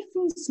if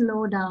we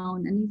slow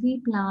down and if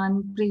we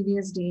plan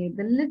previous day,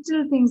 the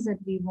little things that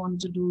we want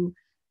to do,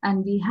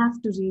 and we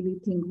have to really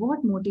think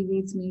what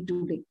motivates me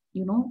today,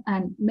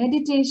 and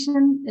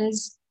meditation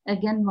is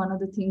again one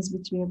of the things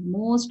which we have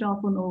most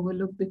often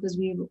overlooked because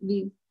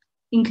we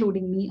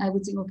including me, I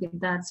would say, okay,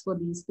 that's for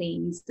these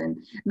things and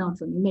not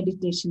for me.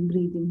 Meditation,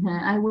 breathing,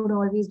 I would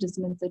always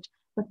dismiss it.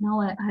 But now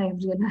I have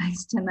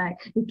realized, and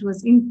it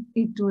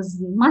was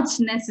much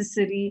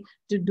necessary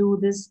to do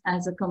this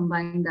as a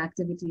combined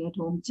activity at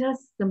home.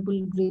 Just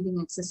simple breathing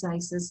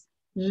exercises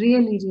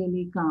really,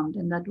 really calmed.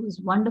 And that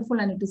was wonderful.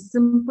 And it is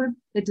simple.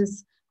 It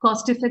is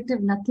cost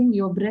effective, nothing.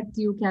 Your breath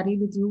you carry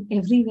with you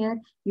everywhere.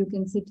 You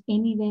can sit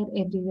anywhere,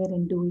 everywhere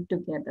and do it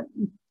together.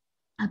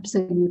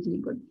 Absolutely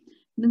good.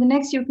 Then the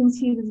next you can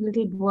see this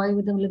little boy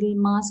with a little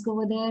mask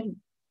over there.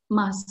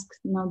 Mask.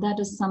 Now that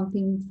is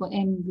something for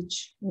M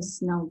which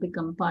has now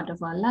become part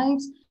of our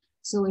lives.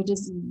 So it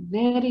is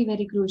very,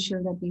 very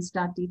crucial that we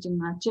start teaching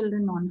our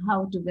children on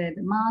how to wear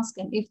the mask.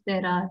 And if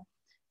there are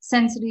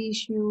sensory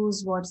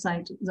issues, what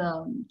side,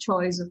 the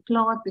choice of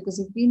cloth, because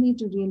if we need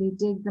to really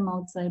take them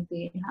outside,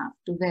 they have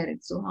to wear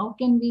it. So how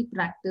can we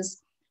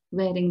practice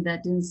wearing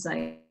that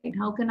inside?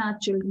 How can our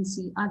children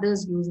see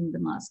others using the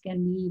mask?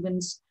 Can we even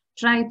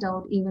try it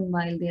out even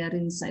while they are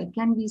inside?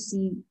 Can we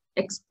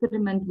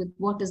experiment with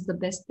what is the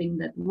best thing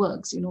that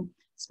works,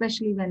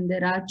 especially when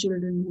there are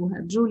children who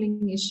have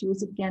drooling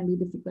issues, it can be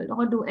difficult.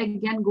 Or do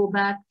again go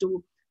back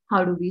to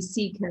how do we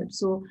seek help?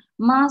 So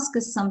mask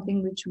is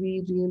something which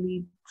we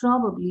really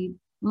probably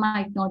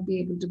might not be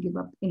able to give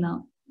up in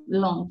a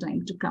long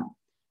time to come.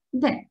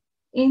 Then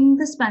in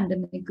this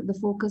pandemic, the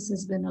focus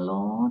has been a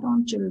lot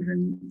on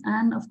children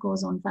and, of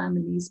course, on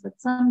families. But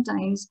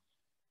sometimes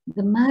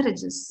the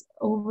marriages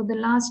over the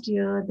last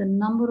year, the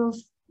number of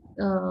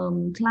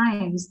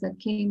clients that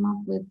came up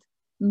with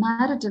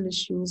marital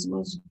issues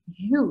was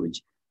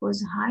huge,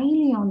 was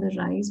highly on the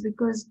rise,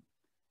 because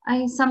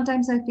I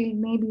feel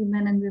maybe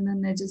men and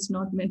women are just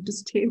not meant to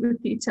stay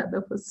with each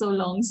other for so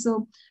long.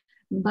 So,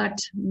 but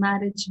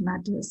marriage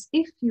matters.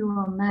 If you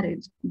are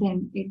married,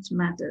 then it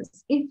matters.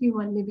 If you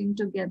are living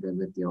together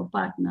with your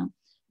partner,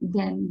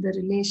 then the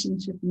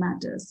relationship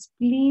matters.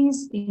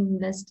 Please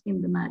invest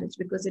in the marriage,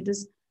 because it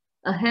is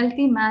a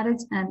healthy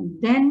marriage,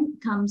 and then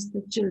comes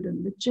the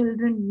children. The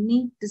children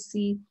need to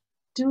see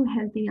two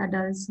healthy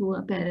adults who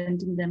are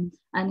parenting them,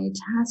 and it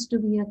has to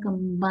be a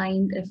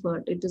combined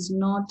effort. It is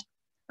not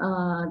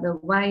the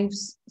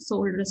wife's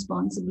sole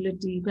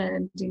responsibility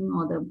parenting,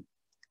 or the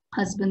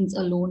husband's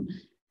alone.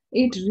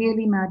 It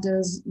really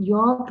matters.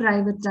 Your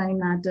private time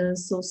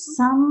matters. So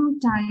some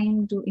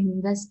time to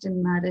invest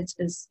in marriage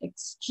is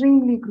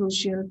extremely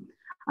crucial.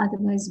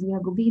 Otherwise,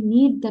 we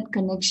need that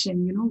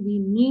connection. We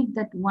need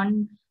that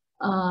one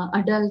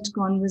adult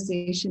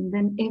conversation.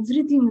 Then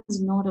everything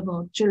is not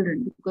about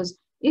children, because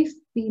if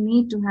we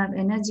need to have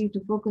energy to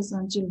focus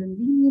on children,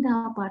 we need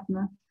our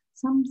partner,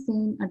 some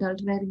sane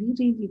adult, where we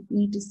really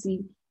need to see,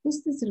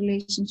 is this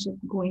relationship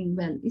going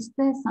well? Is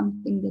there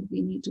something that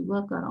we need to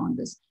work around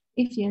this?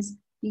 If yes,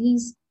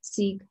 please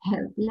seek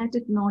help. Let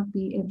it not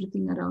be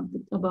everything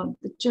about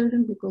the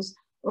children, because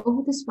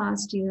over this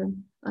past year,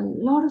 a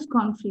lot of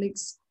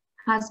conflicts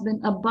has been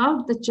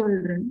about the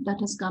children that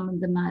has come in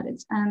the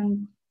marriage.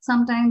 And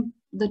sometimes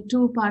the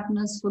two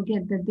partners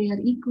forget that they are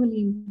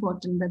equally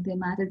important, that their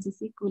marriage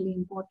is equally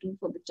important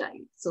for the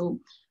child. So,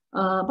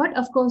 but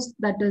of course,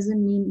 that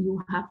doesn't mean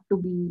you have to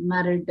be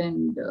married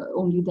and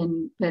only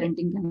then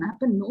parenting can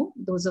happen. No,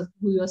 those of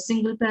who are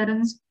single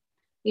parents,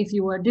 if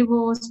you are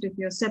divorced, if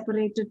you're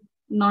separated,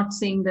 not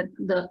saying that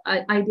the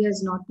idea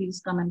is not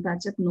please come and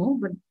patch up. No,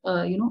 but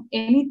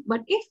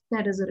but if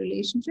there is a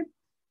relationship,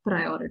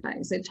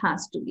 prioritize. It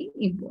has to be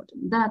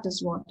important. That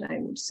is what I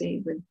would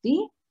say with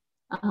the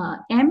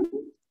M.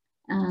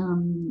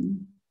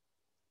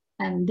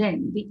 And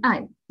then the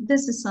I.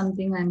 This is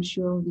something I'm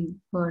sure we've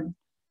heard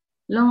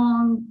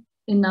long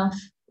enough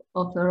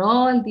for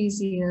all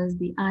these years,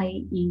 the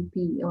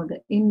IEP, or the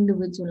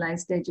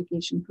Individualized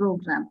Education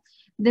Program.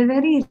 The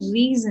very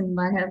reason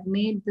why I have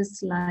made this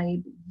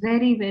slide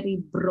very, very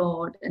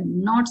broad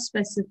and not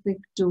specific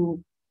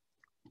to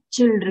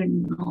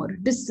children or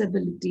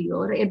disability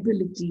or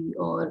ability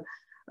or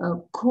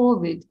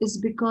COVID is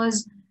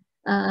because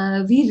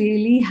we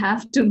really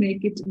have to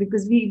make it,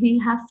 because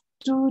we have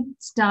to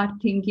start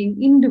thinking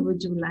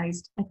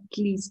individualized, at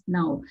least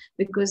now,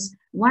 because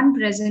one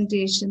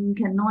presentation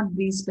cannot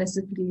be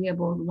specifically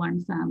about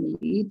one family.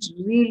 It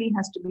really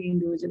has to be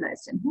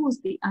individualized. And who is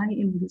the I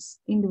in this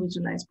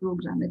individualized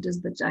program? It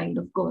is the child,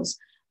 of course.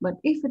 But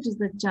if it is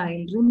the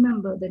child,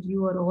 remember that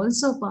you are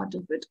also part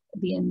of it.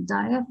 The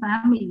entire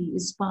family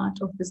is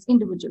part of this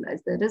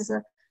individualized. There is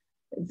a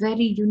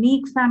very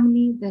unique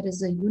family, there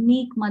is a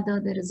unique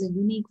mother, there is a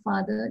unique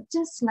father,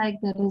 just like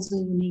there is a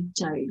unique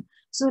child.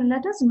 So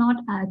let us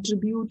not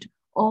attribute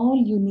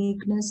all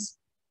uniqueness,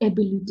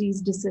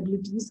 abilities,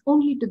 disabilities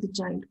only to the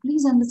child.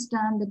 Please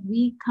understand that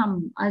we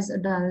come as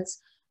adults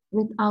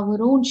with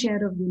our own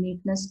share of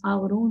uniqueness,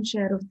 our own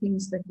share of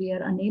things that we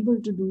are unable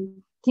to do,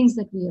 things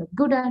that we are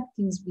good at,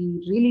 things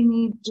we really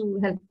need to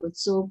help with.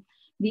 So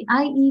the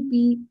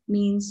IEP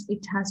means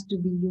it has to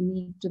be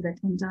unique to that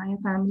entire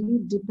family,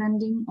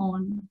 depending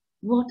on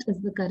what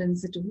is the current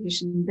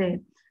situation there.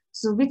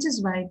 So, which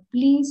is why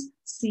please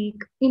seek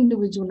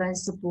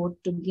individualized support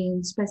to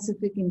gain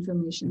specific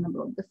information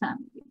about the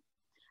family.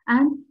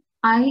 And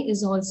I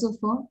is also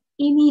for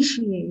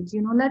initiate.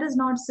 Let us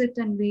not sit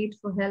and wait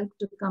for help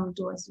to come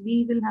to us.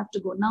 We will have to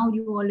go. Now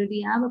you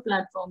already have a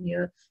platform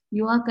here.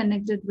 You are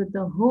connected with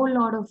a whole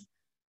lot of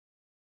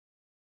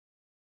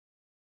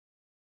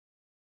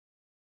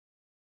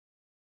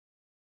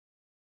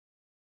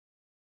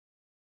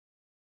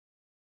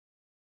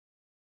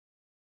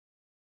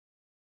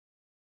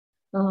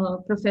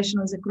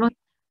professionals across.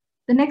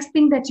 The next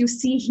thing that you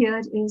see here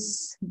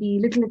is the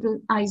little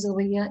eyes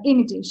over here,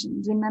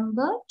 imitation.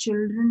 Remember,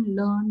 children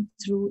learn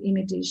through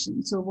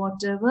imitation. So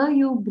whatever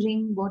you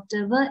bring,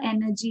 whatever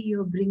energy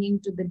you're bringing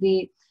to the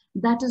day,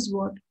 that is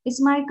what. Is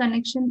my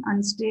connection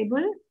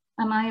unstable?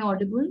 Am I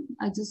audible?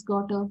 I just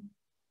got a...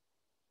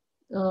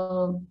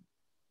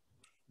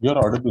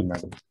 You're audible,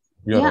 madam.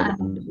 You're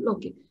audible.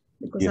 Okay.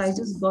 Because yes.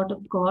 I just got a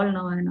call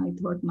now and I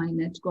thought my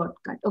net got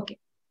cut. Okay,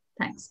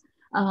 thanks.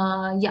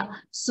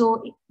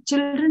 So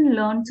children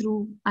learn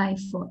through I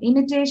for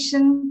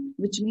imitation,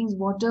 which means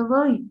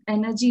whatever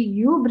energy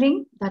you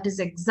bring, that is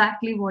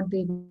exactly what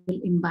they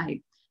will imbibe.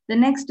 The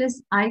next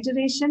is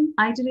iteration.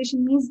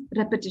 Iteration means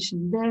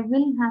repetition. There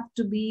will have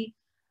to be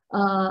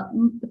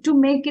to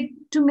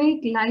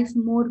make life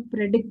more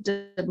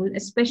predictable,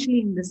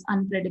 especially in this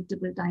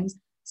unpredictable times.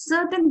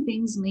 certain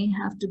things may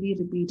have to be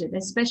repeated.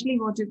 Especially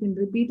what you can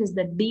repeat is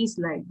the D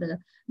slide,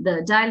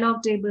 the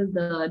dialogue table,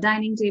 the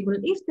dining table.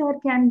 If there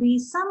can be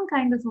some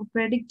kind of a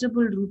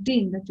predictable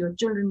routine that your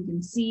children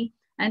can see,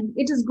 and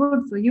it is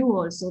good for you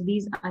also,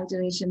 these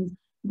iterations,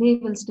 they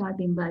will start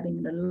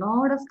imbibing, and a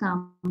lot of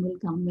calm will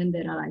come when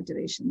there are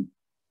iterations.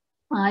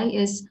 I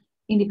is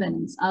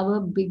independence. Our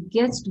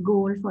biggest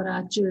goal for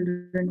our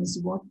children is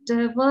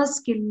whatever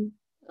skill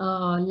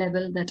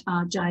level that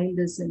our child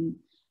is in,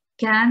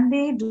 can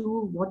they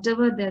do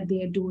whatever that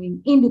they are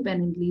doing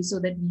independently so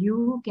that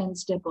you can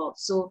step off.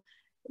 So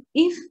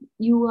if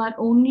you are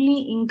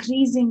only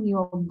increasing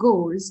your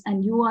goals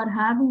and you are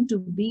having to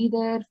be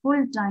there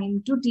full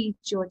time to teach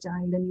your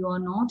child and you are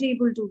not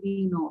able to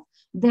wean off,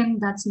 then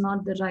that's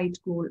not the right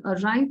goal. A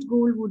right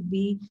goal would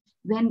be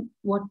when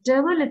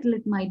whatever little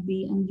it might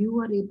be and you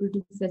are able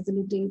to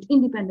facilitate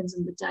independence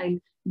in the child,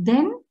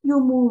 then you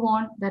move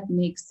on. That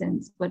makes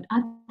sense. But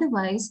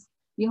otherwise,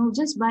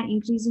 just by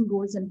increasing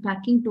goals and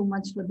packing too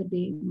much for the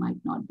day might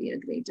not be a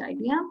great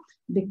idea,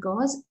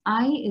 because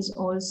I is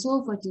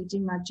also for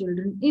teaching our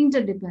children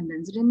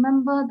interdependence.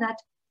 Remember that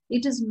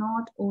it is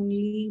not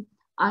only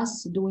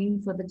us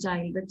doing for the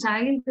child. The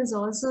child is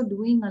also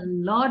doing a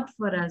lot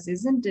for us,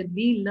 isn't it?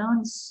 We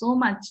learn so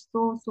much,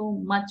 so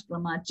much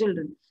from our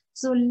children.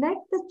 So let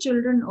the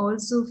children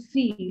also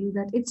feel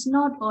that it's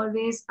not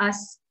always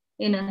us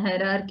in a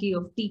hierarchy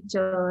of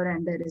teacher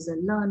and there is a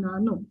learner.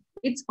 No,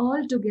 it's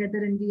all together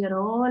and we are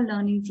all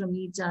learning from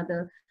each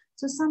other.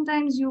 So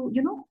sometimes you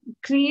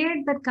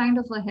create that kind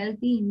of a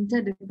healthy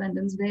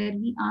interdependence where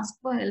we ask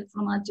for help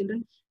from our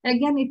children.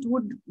 Again, it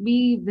would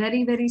be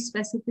very, very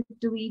specific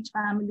to each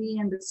family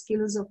and the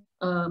skills of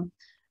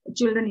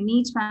children in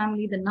each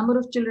family, the number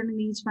of children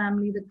in each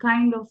family, the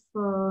kind of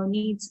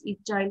needs each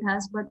child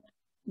has. But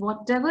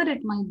whatever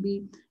it might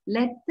be,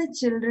 let the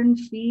children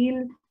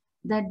feel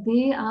that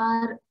they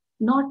are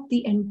not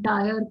the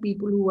entire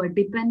people who are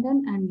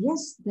dependent. And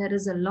yes, there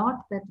is a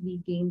lot that we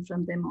gain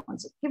from them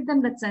also. Give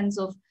them that sense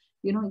of,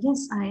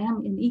 yes, I am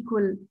an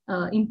equal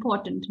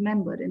important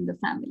member in the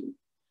family.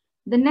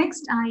 The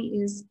next I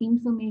is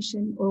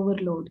information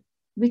overload,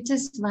 which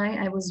is why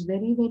I was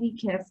very, very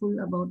careful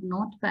about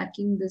not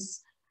packing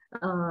this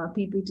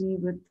PPT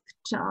with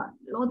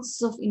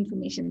lots of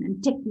information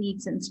and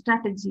techniques and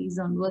strategies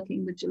on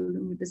working with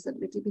children with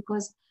disability,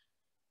 because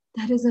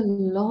there is a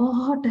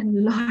lot and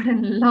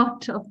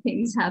lot of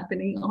things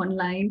happening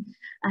online.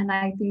 And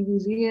I think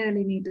we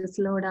really need to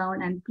slow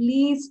down and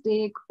please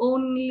take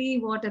only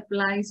what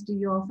applies to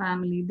your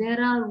family.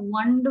 There are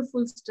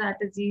wonderful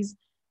strategies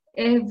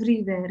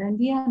everywhere and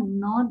we are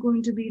not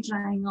going to be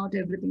trying out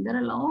everything. There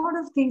are a lot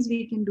of things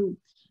we can do,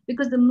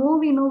 because the more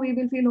we know, we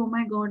will feel, oh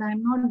my God,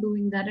 I'm not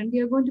doing that. And we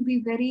are going to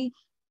be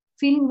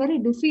feeling very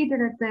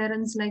defeated at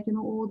parents, like,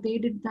 oh, they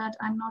did that,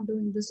 I'm not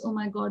doing this. Oh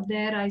my God,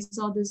 there I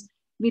saw this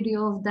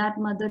video of that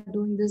mother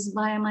doing this.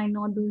 Why am I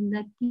not doing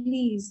that?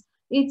 Please,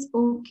 it's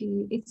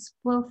okay. It's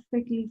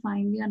perfectly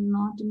fine. We are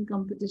not in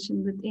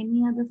competition with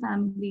any other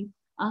family.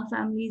 Our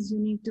family is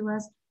unique to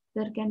us.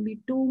 There can be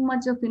too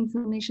much of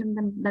information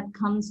that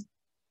comes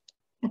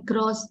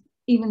across,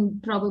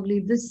 even probably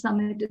this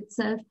summit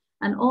itself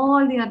and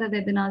all the other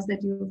webinars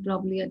that you've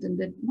probably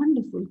attended.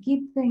 Wonderful.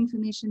 Keep the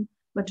information,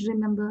 but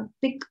remember,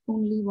 pick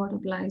only what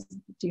applies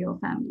to your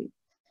family.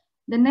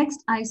 The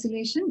next,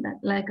 isolation, that,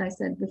 like I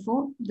said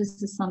before,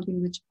 this is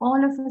something which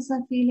all of us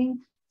are feeling.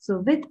 So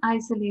with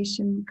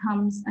isolation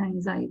comes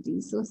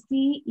anxiety. So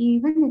see,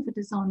 even if it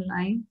is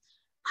online,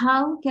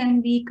 how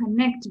can we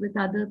connect with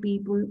other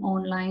people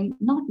online,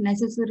 not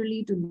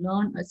necessarily to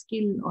learn a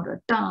skill or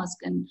a task,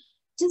 and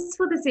just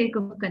for the sake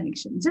of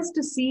connection, just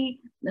to see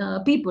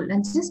people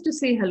and just to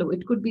say hello.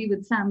 It could be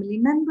with family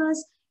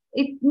members.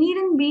 It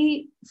needn't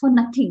be for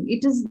nothing.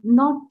 It is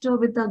not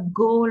with a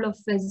goal of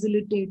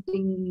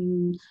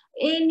facilitating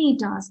any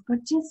task,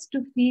 but just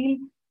to feel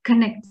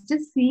connect.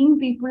 Just seeing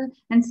people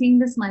and seeing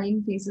the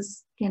smiling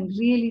faces can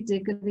really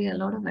take away a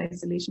lot of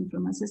isolation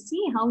from us. So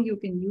see how you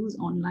can use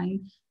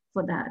online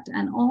for that.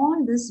 And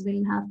all this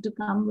will have to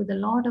come with a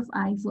lot of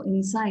eye for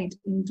insight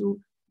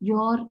into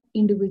your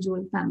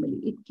individual family.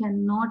 It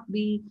cannot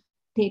be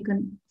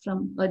taken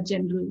from a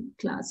general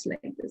class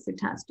like this. It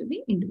has to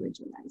be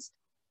individualized.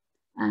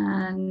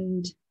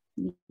 And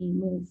we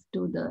move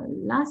to the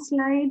last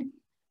slide,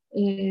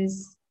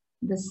 is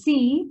the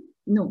C.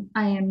 No,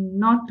 I am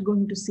not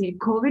going to say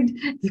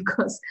COVID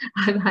because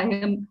I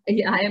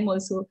am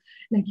also,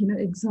 like,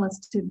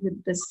 exhausted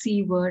with the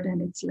C word,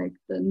 and it's like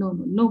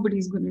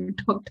nobody's going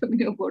to talk to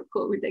me about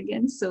COVID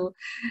again. So,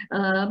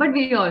 but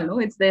we all know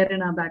it's there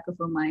in our back of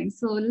our mind.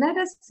 So let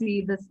us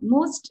see, the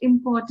most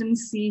important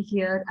C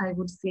here, I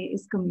would say,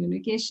 is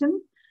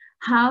communication.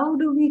 How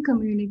do we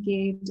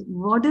communicate?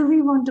 What do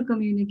we want to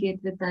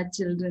communicate with our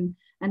children?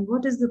 And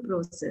what is the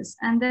process?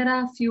 And there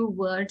are a few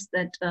words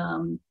that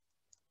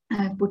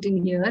I have put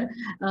in here.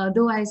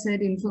 Though I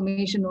said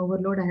information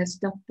overload, I have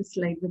stuffed the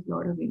slide with a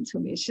lot of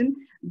information.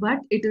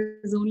 But it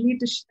is only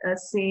to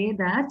say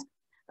that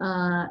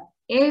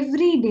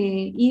every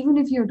day, even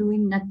if you're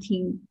doing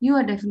nothing, you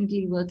are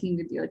definitely working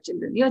with your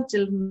children. Your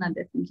children are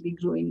definitely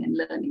growing and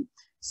learning.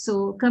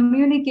 So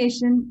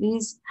communication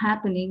is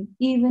happening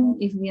even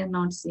if we are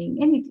not saying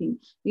anything.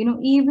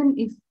 Even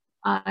if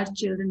our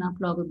children are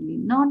probably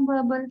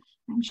non-verbal,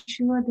 I'm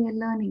sure they're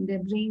learning.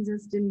 Their brains are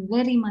still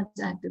very much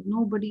active.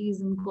 Nobody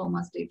is in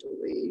coma state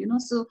away.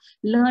 So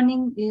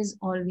learning is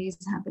always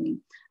happening.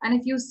 And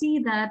if you see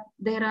that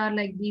there are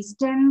like these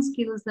 10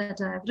 skills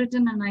that I have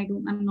written, and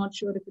I'm not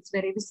sure if it's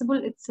very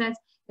visible. It says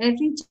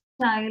every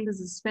child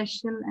is a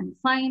special and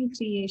fine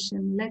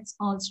creation. Let's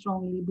all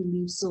strongly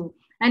believe so.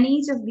 And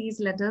each of these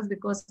letters,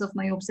 because of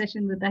my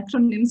obsession with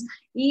acronyms,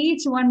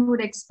 each one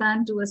would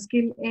expand to a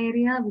skill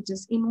area, which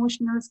is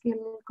emotional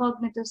skill,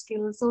 cognitive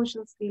skill,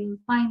 social skill,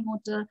 fine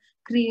motor,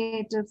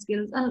 creative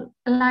skills,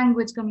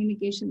 language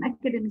communication,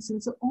 academic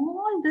skills. So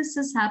all this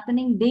is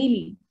happening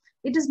daily.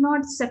 It is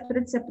not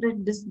separate,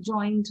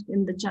 disjoint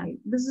in the child.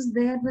 This is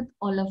there with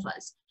all of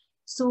us.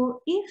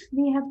 So if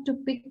we have to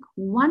pick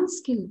one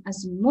skill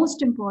as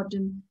most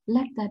important,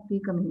 let that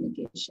be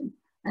communication.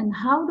 And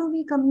how do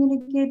we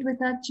communicate with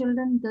our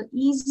children? The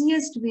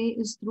easiest way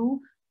is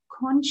through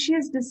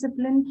conscious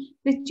discipline,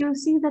 which you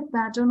see that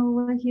pattern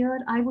over here.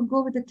 I would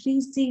go with the 3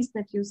 C's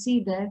that you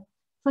see there.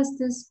 First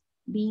is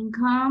being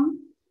calm.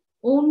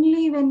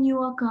 Only when you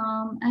are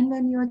calm and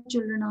when your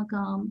children are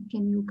calm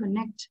can you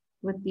connect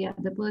with the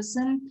other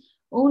person.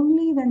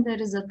 Only when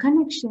there is a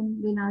connection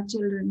will our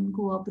children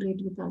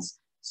cooperate with us.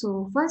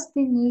 So first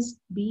thing is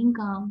being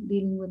calm,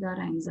 dealing with our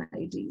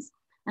anxieties.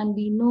 And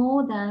we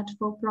know that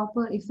for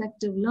proper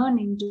effective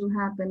learning to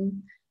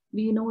happen,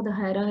 we know the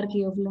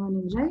hierarchy of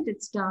learning, right?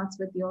 It starts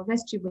with your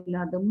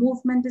vestibular. The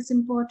movement is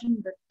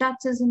important, the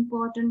touch is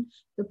important,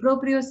 the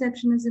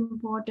proprioception is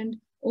important.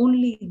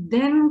 Only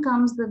then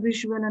comes the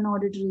visual and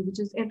auditory, which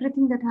is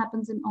everything that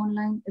happens in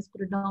online is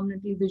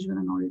predominantly visual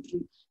and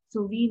auditory.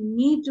 So we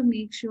need to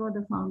make sure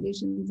the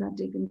foundations are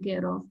taken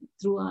care of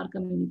through our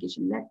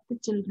communication. Let the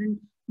children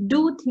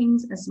do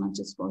things as much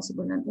as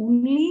possible. And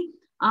only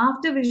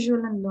after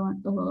visual and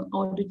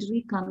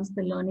auditory comes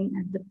the learning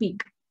at the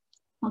peak.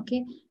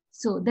 Okay.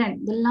 So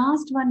then the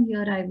last one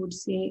here I would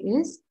say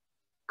is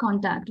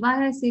contact.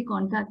 Why I say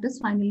contact is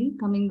finally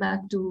coming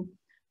back to,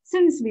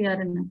 since we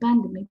are in a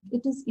pandemic,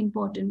 it is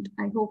important.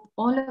 I hope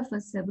all of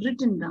us have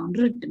written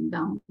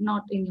down,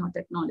 not in your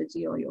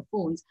technology or your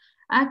phones,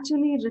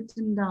 actually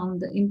written down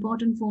the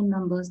important phone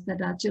numbers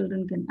that our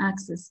children can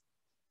access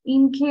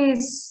in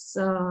case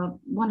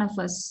one of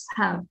us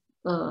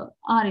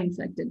are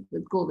infected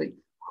with COVID.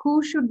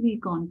 Who should we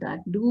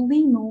contact? Do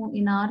we know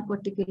in our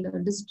particular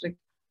district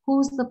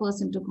who's the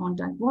person to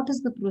contact? What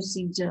is the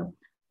procedure?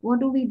 What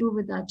do we do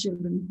with our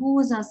children?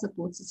 Who is our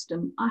support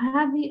system?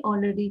 Have we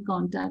already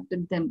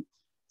contacted them?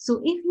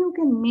 So if you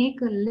can make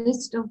a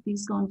list of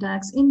these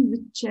contacts in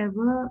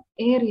whichever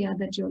area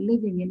that you're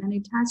living in, and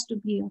it has to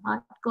be a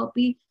hard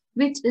copy,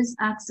 which is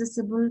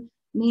accessible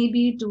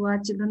maybe to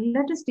our children,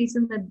 let us teach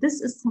them that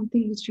this is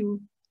something which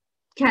you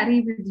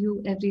carry with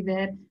you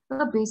everywhere.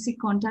 A basic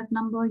contact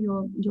number,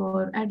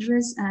 your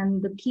address,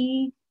 and the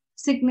key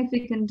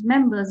significant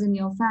members in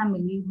your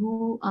family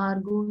who are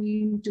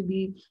going to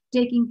be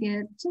taking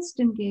care just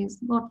in case,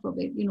 God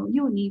forbid,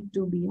 you need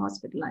to be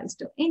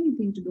hospitalized or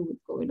anything to do with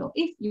COVID, or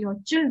if your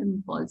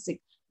children fall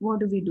sick, what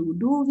do we do?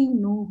 Do we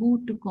know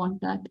who to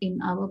contact in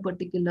our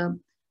particular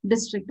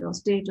district or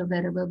state or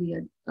wherever we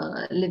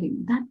are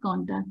living? That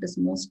contact is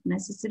most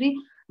necessary.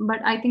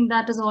 But I think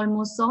that is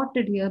almost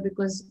sorted here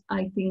because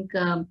I think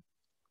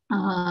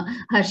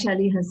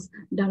Harshali has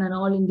done an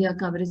all India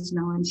coverage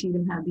now and she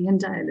will have the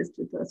entire list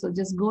with her. So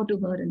just go to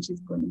her and she's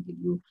going to give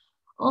you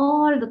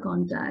all the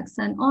contacts.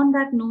 And on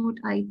that note,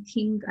 I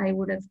think I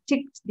would have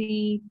ticked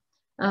the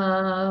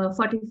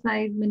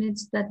 45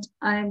 minutes that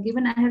I have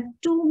given. I have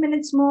 2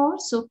 minutes more.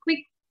 So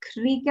quick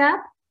recap.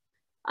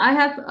 I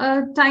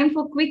have time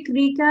for quick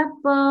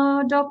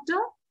recap, Dr.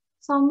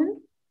 Saumil.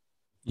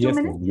 Yes,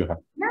 you have.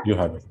 Yeah. You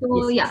have it.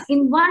 So yes.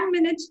 In 1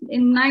 minute,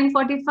 in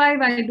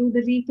 9:45, I do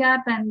the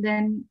recap and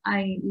then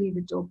I leave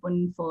it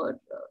open for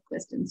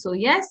questions. So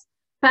yes,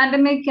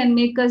 pandemic can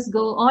make us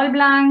go all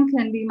blank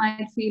and we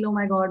might feel, oh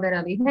my God, where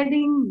are we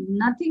heading?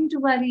 Nothing to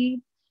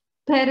worry.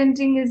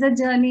 Parenting is a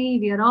journey.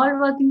 We are all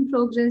work in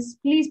progress.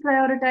 Please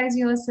prioritize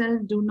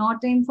yourself. Do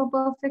not aim for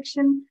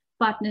perfection.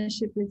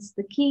 Partnership is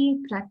the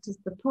key. Practice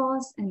the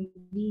pause and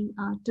we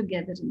are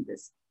together in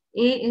this.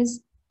 A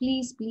is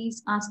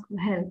please ask for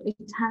help.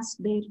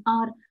 There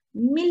are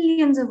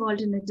millions of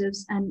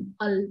alternatives and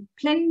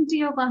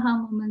plenty of aha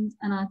moments,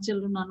 and our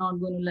children are not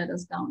going to let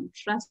us down.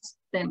 Trust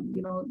them.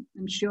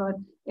 I'm sure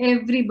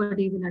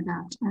everybody will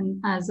adapt.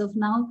 And as of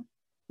now,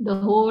 the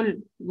whole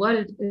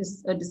world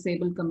is a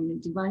disabled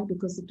community. Why?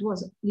 Because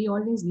we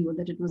always knew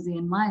that it was the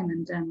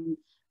environment and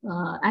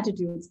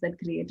attitudes that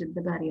created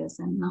the barriers,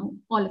 and now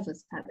all of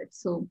us have it.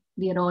 So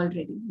we are all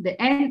ready. The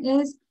N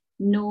is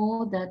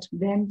know that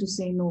when to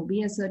say no.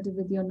 Be assertive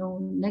with your no.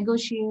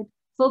 Negotiate.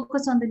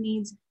 Focus on the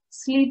needs.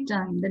 Sleep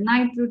time. The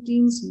night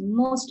routines,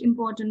 most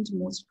important,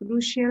 most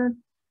crucial.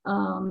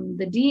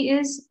 The D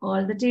is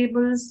all the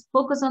tables,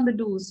 focus on the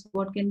do's.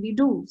 What can we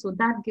do? So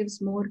that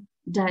gives more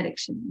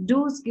direction.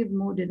 Do's give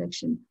more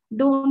direction.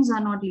 Don'ts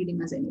are not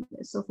leading us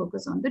anywhere. So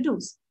focus on the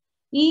do's.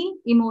 E,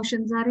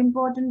 emotions are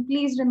important.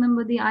 Please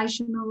remember the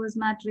Eisenhower's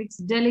matrix.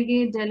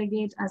 Delegate,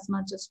 delegate as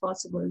much as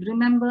possible.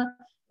 Remember,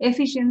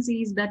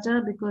 efficiency is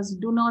better because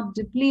do not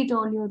deplete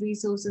all your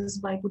resources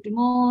by putting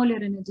all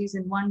your energies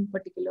in one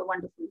particular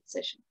wonderful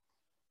session.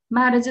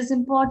 Marriage is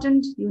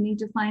important. You need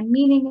to find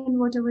meaning in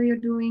whatever you're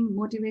doing.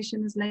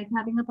 Motivation is like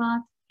having a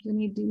bath. You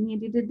need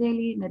it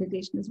daily.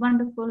 Meditation is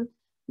wonderful.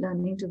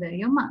 Learning to wear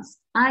your mask.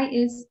 I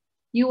is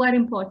you are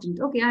important.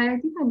 Okay, I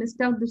think I missed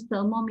out this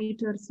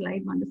thermometer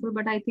slide. Wonderful,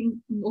 but I think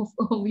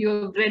you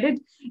have read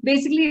it.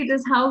 Basically, it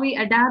is how we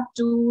adapt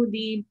to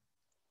the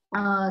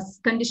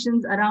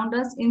conditions around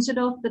us. Instead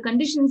of the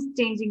conditions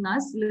changing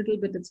us a little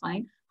bit, it's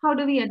fine. How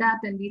do we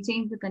adapt and we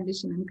change the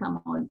condition and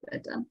come out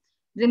better?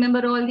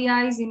 Remember all the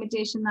I's: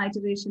 imitation,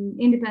 iteration,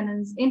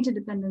 independence,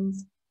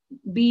 interdependence.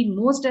 Be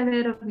most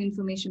aware of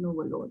information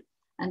overload.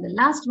 And the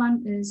last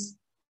one is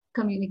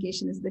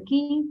communication is the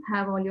key.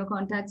 Have all your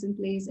contacts in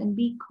place and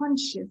be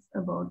conscious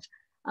about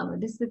our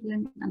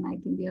discipline. And I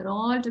think we are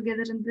all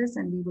together in this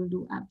and we will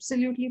do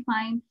absolutely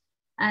fine.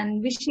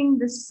 And wishing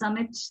this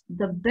summit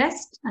the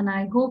best. And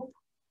I hope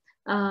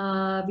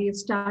we have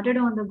started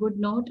on the good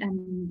note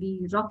and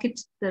we rocket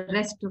the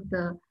rest of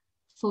the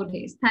 4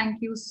 days.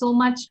 Thank you so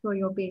much for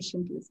your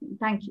patient listening.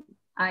 Thank you.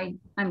 I'm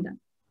done.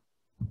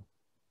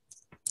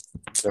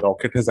 The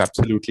rocket is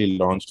absolutely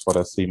launched for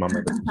us, Seema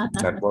madam.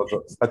 That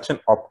was such an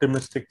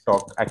optimistic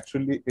talk.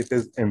 Actually, it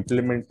is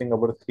implementing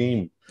our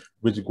theme,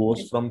 which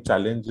goes from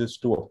challenges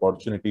to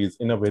opportunities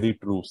in a very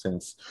true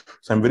sense.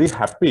 So I'm very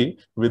happy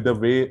with the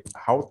way,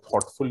 how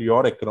thoughtful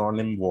your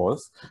acronym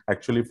was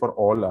actually for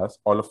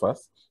all of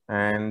us.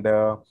 And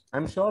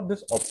I'm sure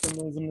this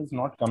optimism is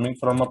not coming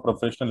from a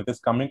professional, it is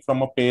coming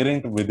from a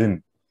parent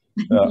within.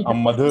 A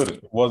mother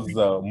was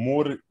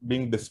more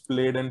being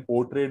displayed and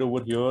portrayed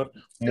over here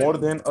more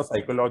than a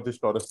psychologist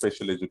or a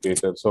special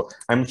educator. So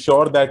I'm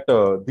sure that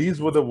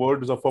these were the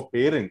words of a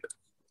parent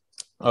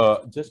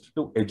just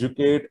to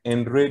educate,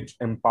 enrich,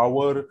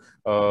 empower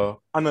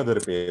another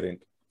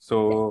parent.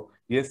 So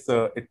yes,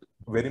 it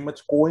very much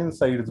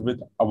coincides with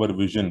our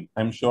vision.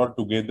 I'm sure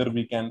together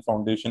we can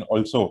Foundation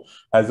also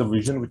has a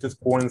vision which is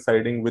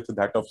coinciding with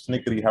that of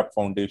SNIC Rehab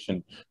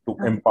Foundation to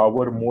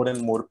empower more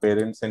and more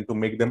parents and to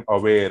make them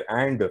aware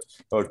and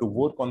to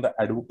work on the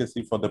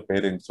advocacy for the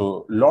parents.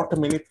 So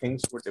many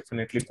things were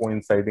definitely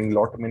coinciding.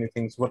 Many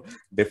things were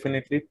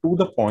definitely to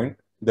the point.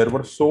 There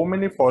were so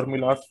many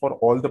formulas for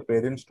all the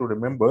parents to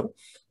remember.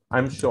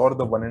 I'm sure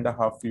the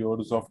 1.5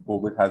 years of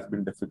COVID has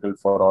been difficult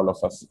for all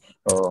of us,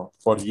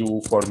 for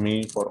you, for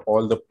me, for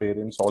all the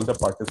parents, all the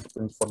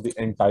participants, for the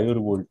entire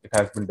world. It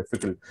has been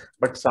difficult.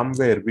 But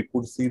somewhere we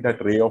could see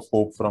that ray of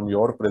hope from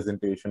your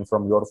presentation,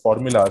 from your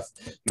formulas,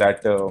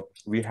 that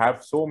we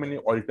have so many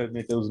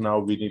alternatives now.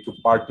 We need to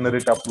partner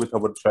it up with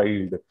our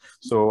child.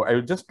 So I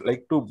would just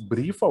like to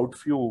brief out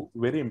few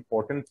very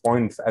important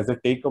points as a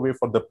takeaway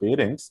for the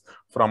parents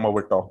from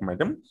our talk,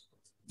 madam.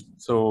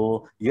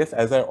 So yes,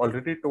 as I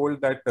already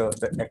told that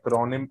the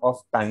acronym of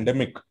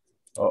pandemic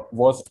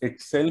was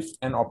itself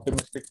an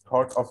optimistic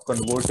thought of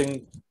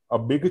converting a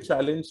big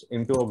challenge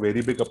into a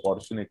very big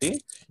opportunity.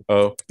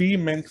 P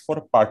meant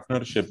for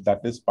partnership, that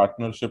is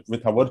partnership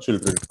with our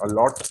children a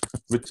lot,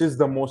 which is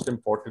the most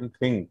important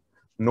thing.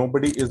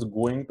 Nobody is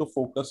going to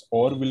focus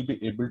or will be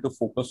able to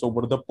focus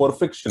over the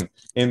perfection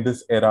in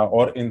this era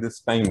or in these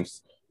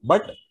times.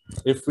 But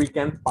if we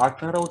can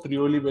partner out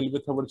really well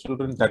with our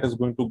children, that is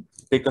going to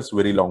take us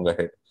very long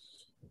ahead.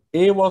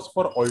 A was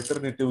for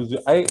alternatives.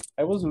 I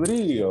was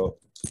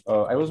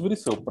very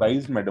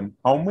surprised, madam,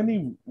 how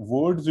many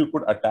words you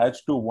could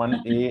attach to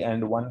one A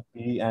and one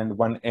P and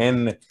one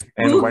N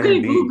and one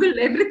D. Google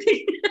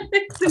everything.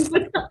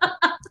 Simple.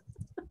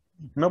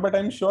 No, but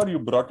I'm sure you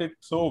brought it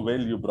so well.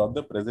 You brought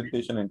the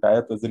presentation,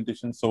 entire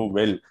presentation so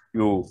well.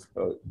 You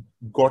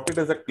got it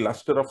as a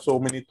cluster of so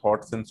many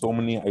thoughts and so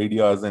many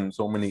ideas and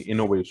so many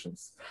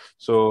innovations.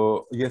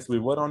 So yes, we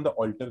were on the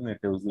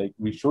alternatives. Like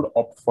we should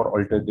opt for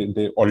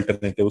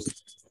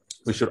alternatives.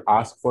 We should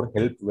ask for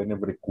help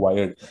whenever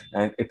required.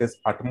 And it is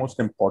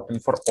utmost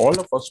important for all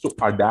of us to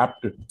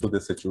adapt to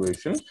the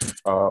situation.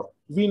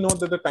 We know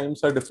that the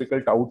times are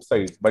difficult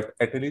outside, but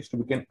at least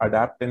we can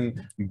adapt and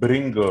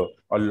bring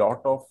a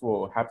lot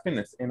of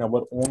happiness in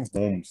our own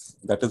homes.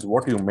 That is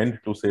what you meant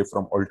to say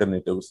from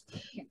alternatives.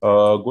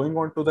 Going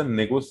on to the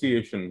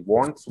negotiation,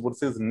 wants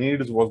versus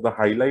needs was the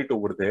highlight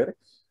over there,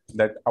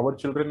 that our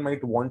children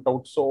might want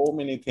out so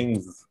many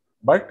things,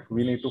 but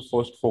we need to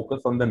first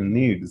focus on the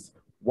needs.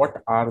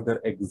 What are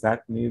their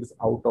exact needs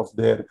out of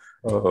their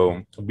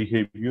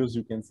behaviors,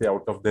 you can say,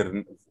 out of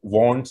their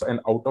wants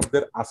and out of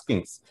their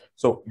askings.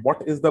 So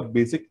what is the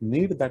basic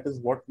need? That is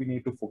what we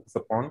need to focus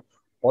upon.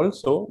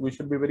 Also, we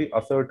should be very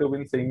assertive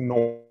in saying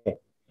no.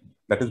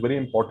 That is very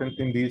important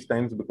in these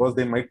times, because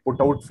they might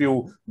put out few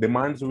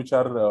demands which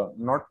are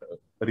not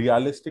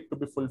realistic to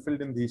be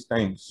fulfilled in these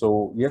times.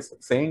 So yes,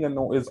 saying a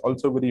no is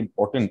also very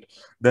important.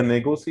 The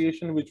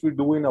negotiation which we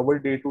do in our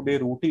day-to-day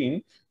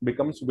routine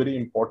becomes very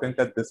important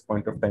at this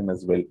point of time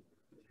as well.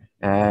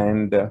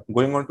 And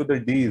going on to the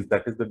D's,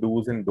 that is the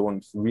do's and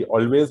don'ts. We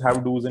always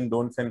have do's and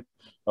don'ts, and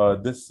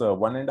this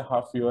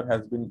 1.5 year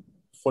has been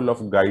full of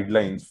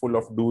guidelines, full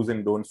of do's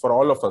and don'ts for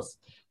all of us.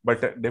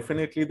 But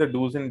definitely the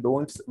do's and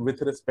don'ts with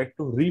respect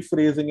to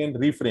rephrasing and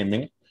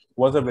reframing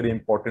was a very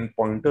important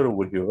pointer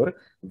over here,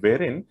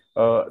 wherein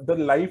the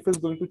life is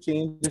going to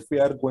change if we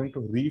are going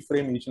to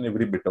reframe each and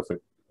every bit of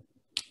it.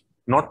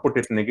 Not put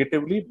it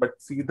negatively, but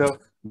see the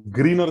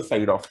greener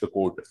side of the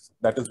code.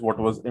 That is what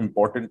was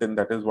important, and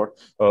that is what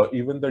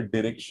even the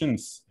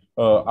directions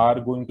are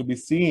going to be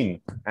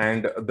seen.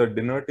 And the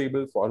dinner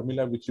table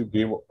formula which you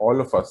gave all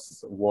of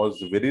us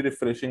was very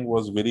refreshing,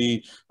 was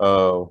very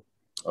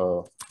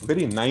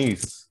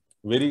nice,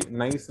 very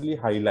nicely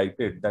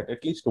highlighted that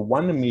at least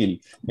one meal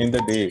in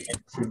the day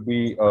should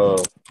be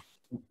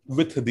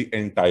with the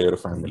entire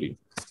family.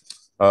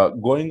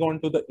 Going on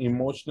to the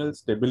emotional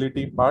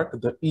stability part,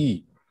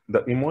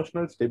 the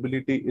emotional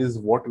stability is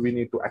what we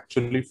need to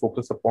actually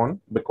focus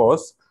upon,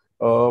 because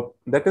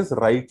that is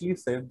rightly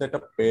said that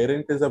a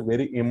parent is a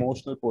very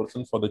emotional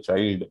person for the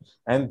child,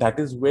 and that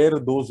is where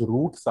those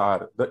roots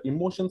are. The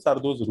emotions are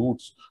those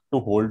roots to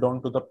hold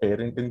on to the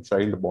parent and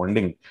child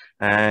bonding,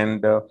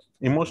 and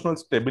emotional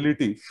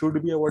stability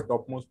should be our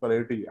topmost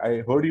priority.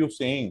 I heard you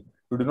saying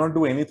you do not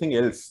do anything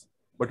else,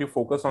 but you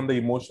focus on the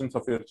emotions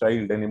of your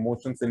child and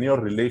emotions in your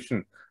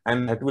relation,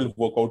 and that will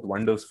work out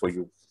wonders for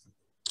you.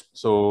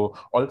 So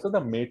also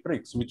the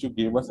matrix which you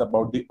gave us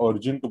about the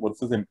urgent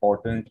versus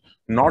important,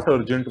 not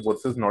urgent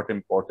versus not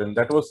important,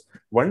 that was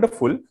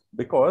wonderful,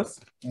 because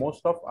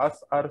most of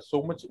us are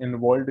so much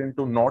involved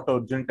into not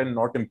urgent and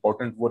not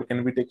important work,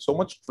 and we take so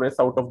much stress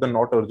out of the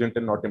not urgent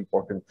and not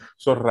important.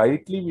 So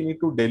rightly we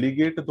need to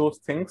delegate those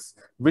things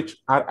which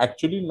are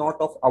actually not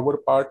of our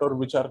part, or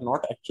which are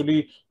not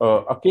actually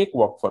a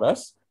cakewalk for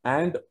us,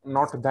 and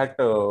not that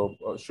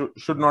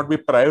should not be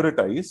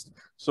prioritized.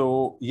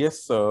 So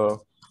yes,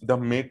 the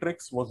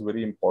matrix was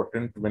very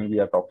important when we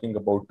are talking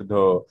about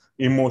the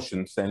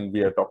emotions, and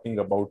we are talking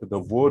about the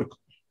work,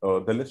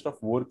 the list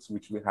of works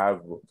which we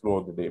have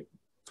throughout the day.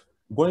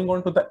 Going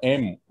on to the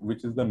M,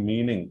 which is the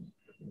meaning,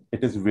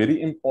 it is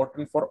very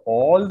important for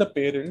all the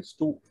parents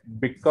to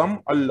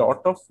become a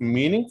lot of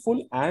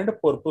meaningful and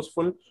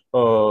purposeful,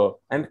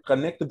 and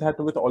connect that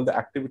with all the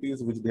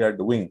activities which they are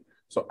doing.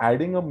 So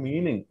adding a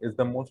meaning is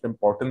the most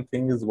important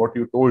thing, is what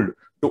you told,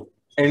 to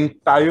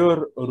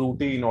entire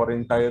routine or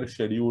entire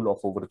schedule of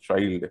our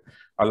child.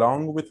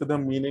 Along with the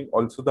meaning,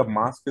 also the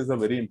mask is a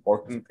very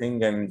important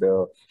thing, and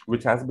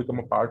which has become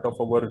a part of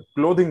our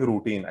clothing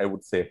routine, I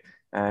would say.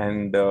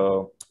 And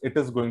it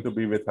is going to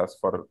be with us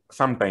for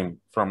some time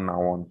from now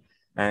on.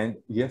 And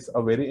yes,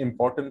 a very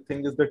important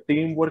thing is the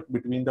teamwork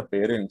between the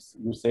parents.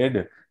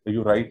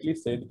 You rightly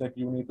said that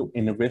you need to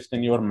invest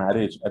in your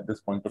marriage at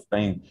this point of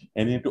time,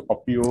 and you need to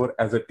appear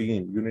as a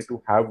team. You need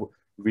to have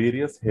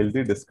various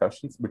healthy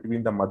discussions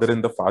between the mother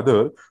and the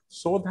father,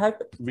 so that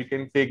we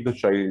can take the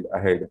child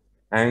ahead.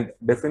 And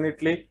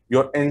definitely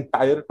your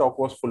entire talk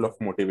was full of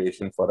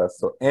motivation for us.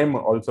 So M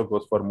also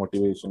goes for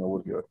motivation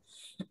over here.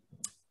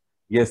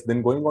 Yes,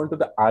 then going on to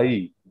the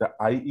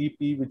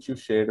IEP which you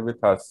shared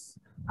with us.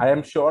 I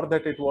am sure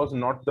that it was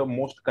not the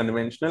most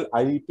conventional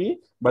IEP,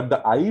 but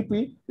the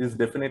IEP is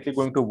definitely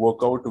going to work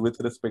out with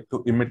respect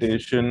to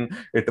imitation,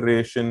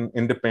 iteration,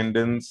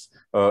 independence,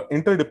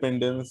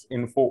 interdependence,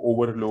 info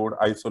overload,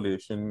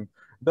 isolation.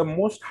 The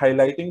most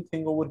highlighting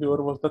thing over here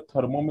was the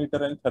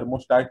thermometer and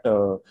thermostat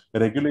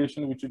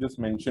regulation, which you just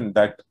mentioned,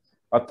 that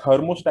a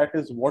thermostat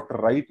is what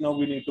right now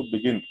we need to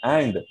begin,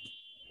 and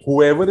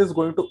whoever is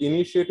going to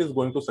initiate is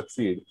going to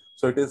succeed.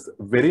 So it is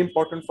very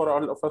important for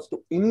all of us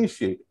to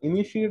initiate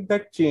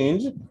that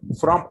change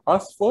from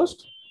us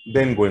first,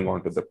 then going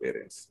on to the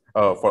parents,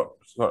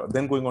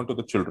 then going on to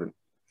the children.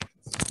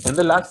 And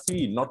the last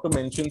C, not to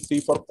mention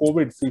C for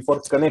COVID, C for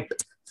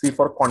connect, C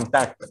for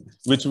contact,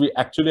 which we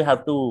actually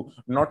have to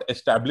not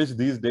establish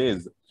these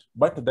days.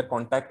 But the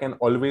contact can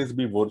always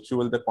be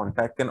virtual. The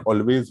contact can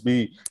always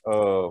be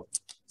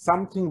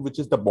something which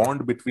is the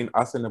bond between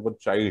us and our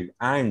child.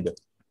 And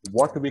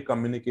what we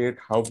communicate,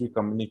 how we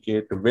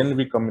communicate, when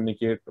we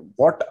communicate,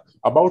 what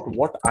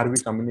are we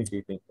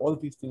communicating? All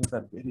these things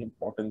are very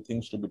important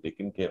things to be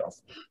taken care of.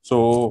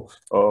 So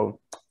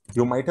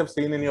you might have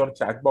seen in your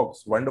chat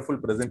box, wonderful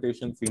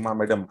presentation, Seema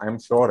madam. I'm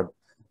sure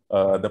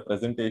the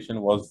presentation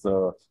was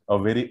a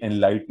very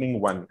enlightening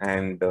one,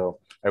 and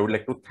I would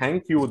like to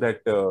thank you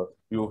that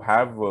you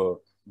have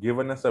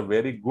given us a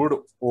very good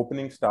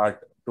opening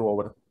start to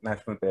our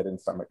National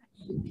Parents Summit.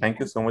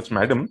 Thank you so much,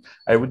 madam.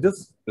 I would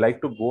just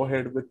like to go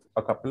ahead with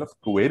a couple of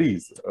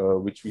queries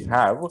which we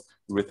have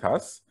with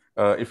us.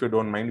 If you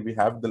don't mind, we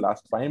have the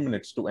last 5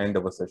 minutes to end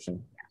our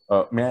session.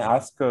 May I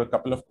ask a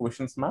couple of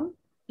questions, ma'am?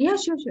 Yeah,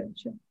 sure.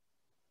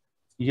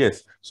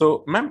 Yes.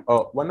 So, ma'am,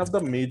 one of the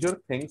major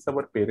things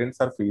our parents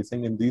are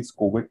facing in these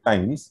COVID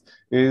times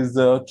is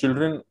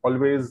children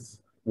always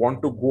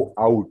want to go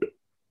out,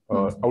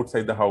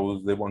 outside the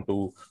house. They want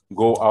to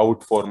go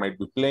out for, might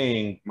be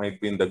playing, might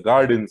be in the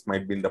gardens,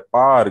 might be in the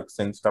parks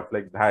and stuff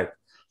like that.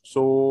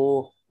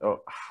 So,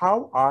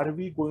 how are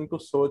we going to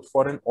search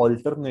for an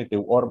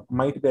alternative? Or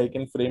might be I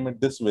can frame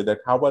it this way, that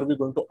how are we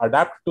going to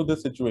adapt to the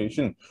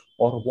situation?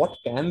 Or what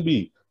can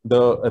be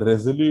the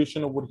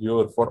resolution over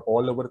here for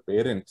all our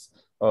parents?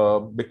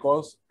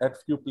 Because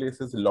at few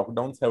places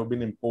lockdowns have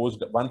been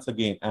imposed once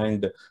again,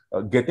 and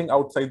getting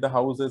outside the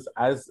house is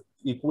as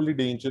equally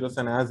dangerous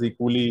and as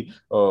equally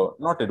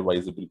not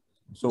advisable.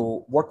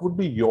 So what would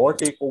be your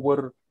take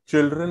over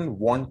children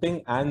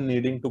wanting and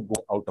needing to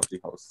go out of the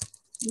house?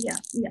 Yeah.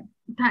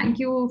 Thank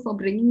you for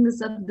bringing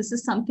this up. This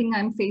is something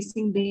I'm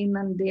facing day in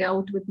and day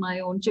out with my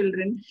own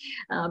children,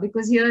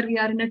 because here we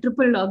are in a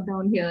triple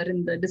lockdown here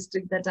in the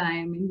district that I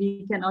am in.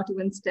 We cannot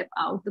even step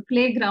out. The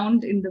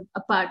playground in the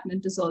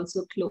apartment is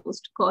also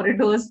closed.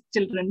 Corridors,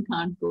 children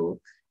can't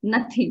go.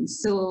 Nothing.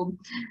 So,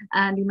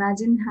 and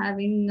imagine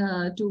having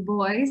two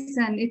boys,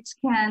 and it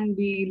can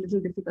be a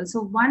little difficult.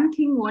 So, one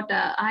thing what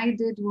I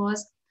did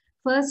was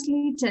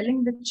firstly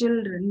telling the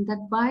children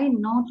that by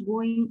not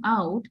going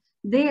out,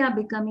 they are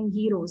becoming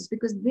heroes,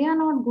 because they are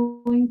not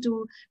going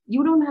to,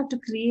 you don't have to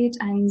create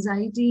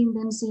anxiety in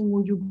them saying,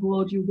 oh, you go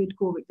out, you get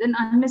COVID. Then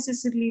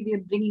unnecessarily we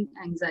are bringing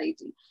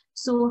anxiety.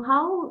 So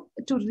how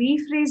to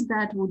rephrase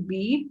that would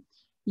be,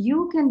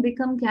 you can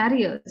become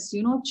carriers,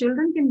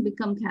 children can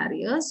become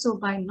carriers. So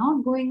by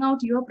not going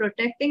out, you are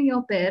protecting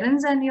your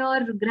parents and your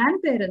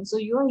grandparents. So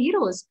you are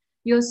heroes.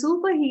 You're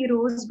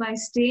superheroes by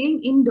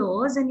staying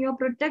indoors, and you're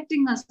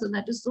protecting us. So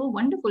that is so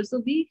wonderful. So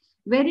be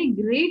very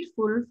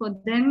grateful for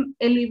them,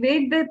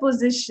 elevate their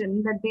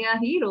position that they are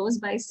heroes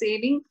by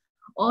saving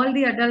all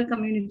the adult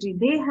community.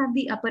 They have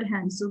the upper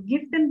hand. So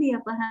give them the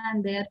upper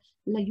hand there.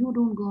 Like, you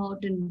don't go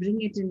out and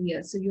bring it in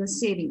here. So you are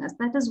saving us.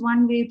 That is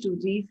one way to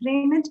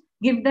reframe it.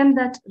 Give them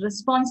that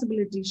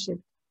responsibility shift.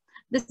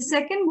 The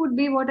second would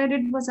be, what I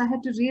did was I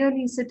had to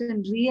really sit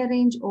and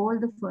rearrange all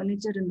the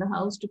furniture in the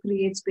house to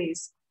create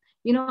space.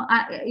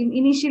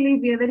 Initially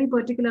we are very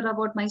particular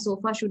about my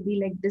sofa should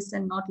be like this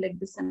and not like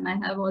this. And I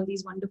have all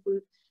these wonderful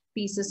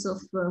pieces of,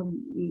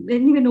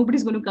 anyway,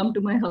 nobody's going to come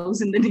to my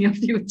house in the near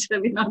future.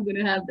 We're not going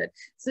to have that.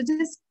 So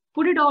just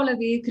put it all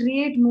away,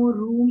 create more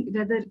room,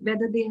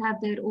 whether they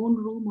have their own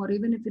room, or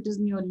even if it is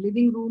in your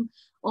living room,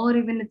 or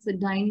even it's a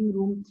dining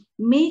room,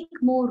 make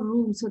more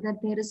room so that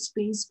there is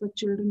space for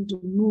children to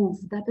move.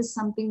 That is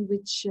something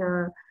which,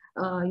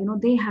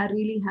 they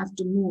really have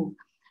to move.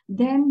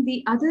 Then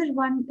the other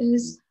one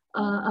is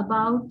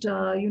about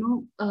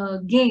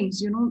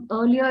games.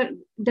 Earlier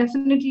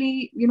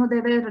definitely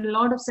there were a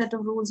lot of set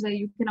of rules where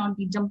you cannot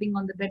be jumping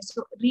on the bed.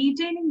 So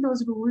retaining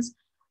those rules,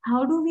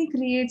 how do we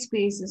create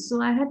spaces?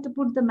 So I had to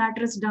put the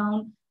mattress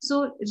down.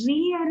 So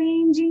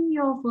rearranging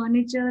your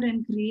furniture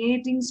and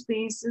creating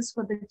spaces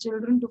for the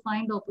children to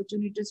find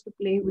opportunities to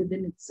play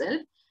within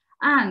itself.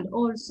 And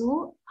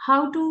also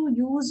how to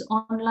use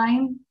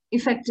online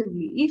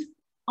effectively, if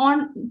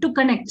on to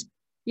connect.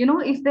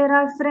 If there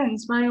are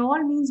friends, by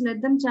all means,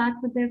 let them chat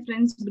with their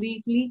friends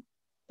briefly.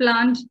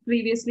 Planned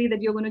previously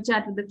that you're going to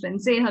chat with the friend,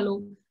 say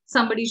hello.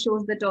 Somebody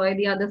shows the toy,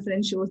 the other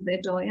friend shows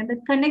their toy, and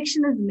that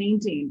connection is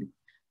maintained.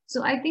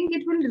 So I think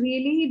it will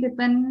really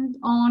depend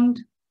on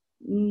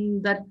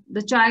that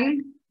the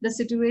child, the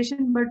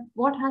situation, but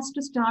what has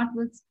to start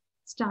with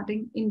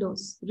starting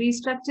indoors,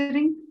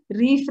 restructuring,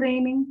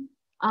 reframing,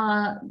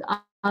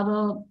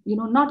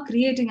 not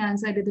creating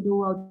anxiety that,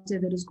 oh,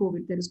 outside there is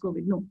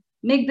COVID. No,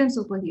 make them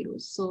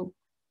superheroes. So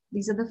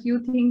these are the few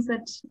things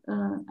that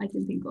I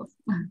can think of.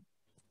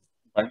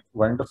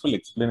 Wonderful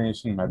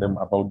explanation, madam,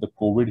 about the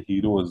COVID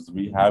heroes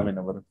we have in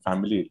our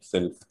family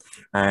itself.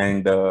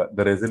 And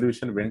the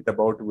resolution went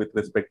about with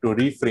respect to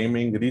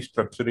reframing,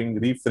 restructuring,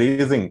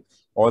 rephrasing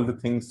all the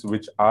things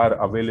which are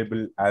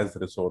available as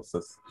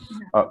resources.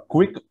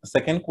 Quick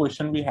second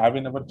question we have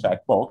in our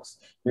chat box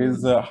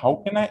is,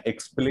 how can I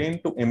explain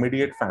to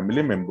immediate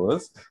family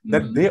members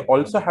that they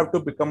also have to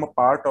become a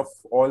part of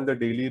all the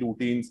daily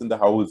routines in the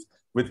house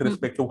with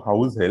respect to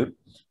house help,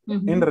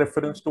 in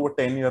reference to a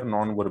 10-year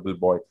non-verbal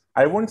boy?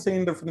 I won't say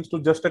in reference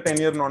to just a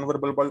 10-year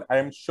non-verbal boy. I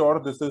am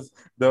sure this is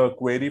the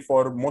query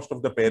for most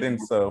of the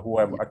parents who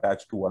have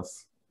attached to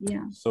us.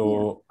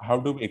 So how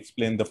do we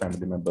explain the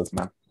family members,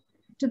 ma'am?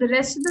 To the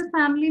rest of the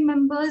family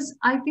members,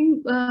 I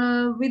think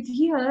with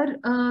here,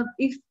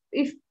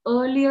 if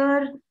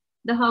earlier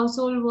the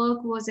household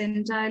work was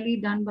entirely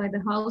done by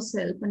the house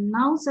help, and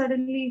now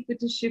suddenly if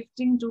it is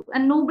shifting to,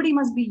 and nobody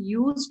must be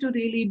used to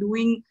really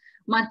doing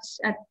much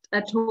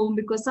at home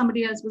because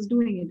somebody else was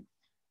doing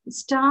it.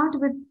 Start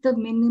with the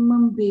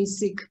minimum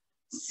basic.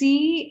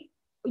 See,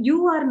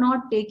 you are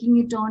not taking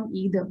it on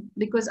either,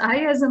 because I,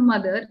 as a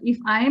mother, if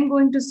I am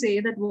going to say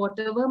that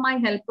whatever my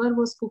helper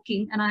was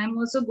cooking and I am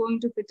also going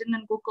to fit in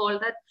and cook all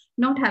that,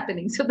 not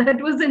happening. So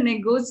that was a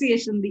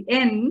negotiation.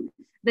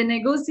 The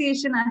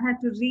negotiation I had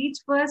to reach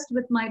first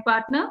with my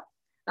partner,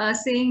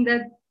 saying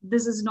that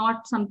this is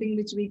not something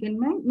which we can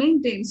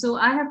maintain. So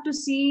I have to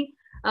see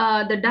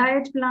the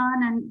diet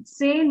plan and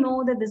say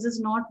no, that this is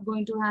not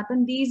going to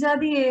happen. These are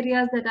the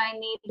areas that I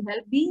need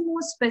help. Be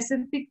more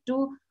specific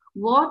to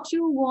what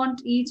you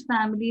want each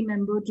family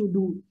member to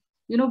do.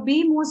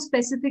 Be more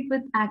specific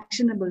with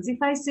actionables.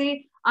 If I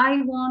say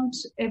I want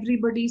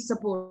everybody's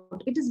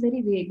support, it is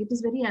very vague, it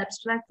is very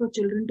abstract for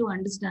children to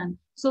understand.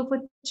 So for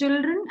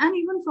children and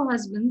even for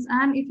husbands,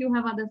 and if you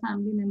have other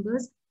family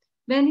members,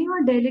 when you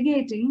are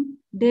delegating,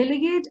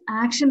 delegate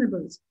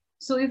actionables.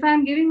 So if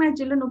I'm giving my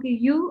children, okay,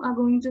 you are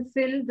going to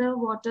fill the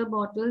water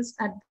bottles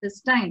at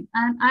this time,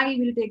 and I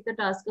will take the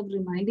task of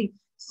reminding.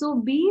 So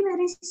be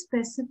very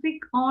specific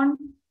on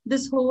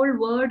this whole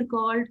word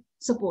called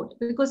support,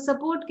 because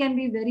support can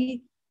be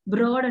very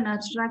broad and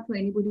abstract for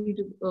anybody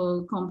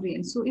to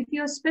comprehend. So if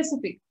you're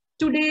specific,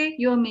 today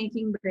you're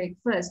making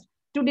breakfast,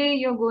 today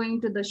you're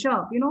going to the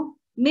shop,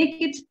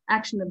 make it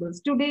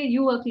actionables. Today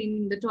you are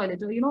cleaning the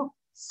toilet, or,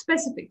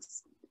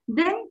 specifics.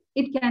 Then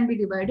it can be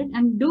divided,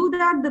 and do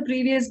that the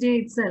previous day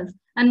itself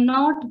and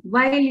not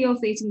while you're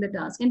facing the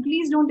task. And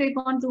please don't take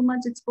on too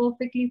much. It's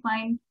perfectly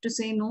fine to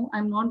say, no,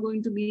 I'm not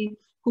going to be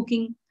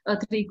cooking a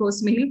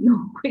 3-course meal.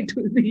 No, it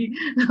will be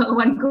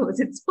 1 course.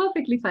 It's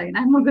perfectly fine.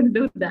 I'm not going to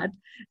do that.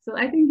 So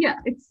I think, yeah,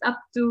 it's up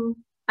to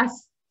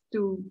us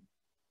to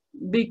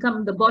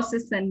become the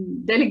bosses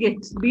and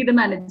delegate, be the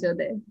manager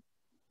there.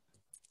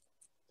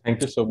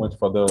 Thank you so much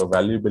for the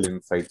valuable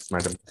insights,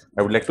 madam.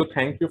 I would like to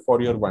thank you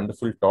for your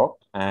wonderful talk,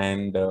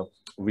 and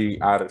we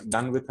are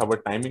done with our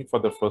timing for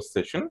the first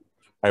session.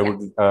 I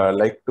would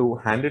like to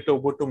hand it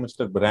over to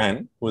Mr.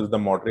 Bran, who is the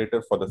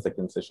moderator for the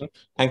second session.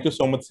 Thank you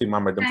so much,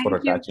 Seema, madam, for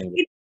attaching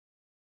it.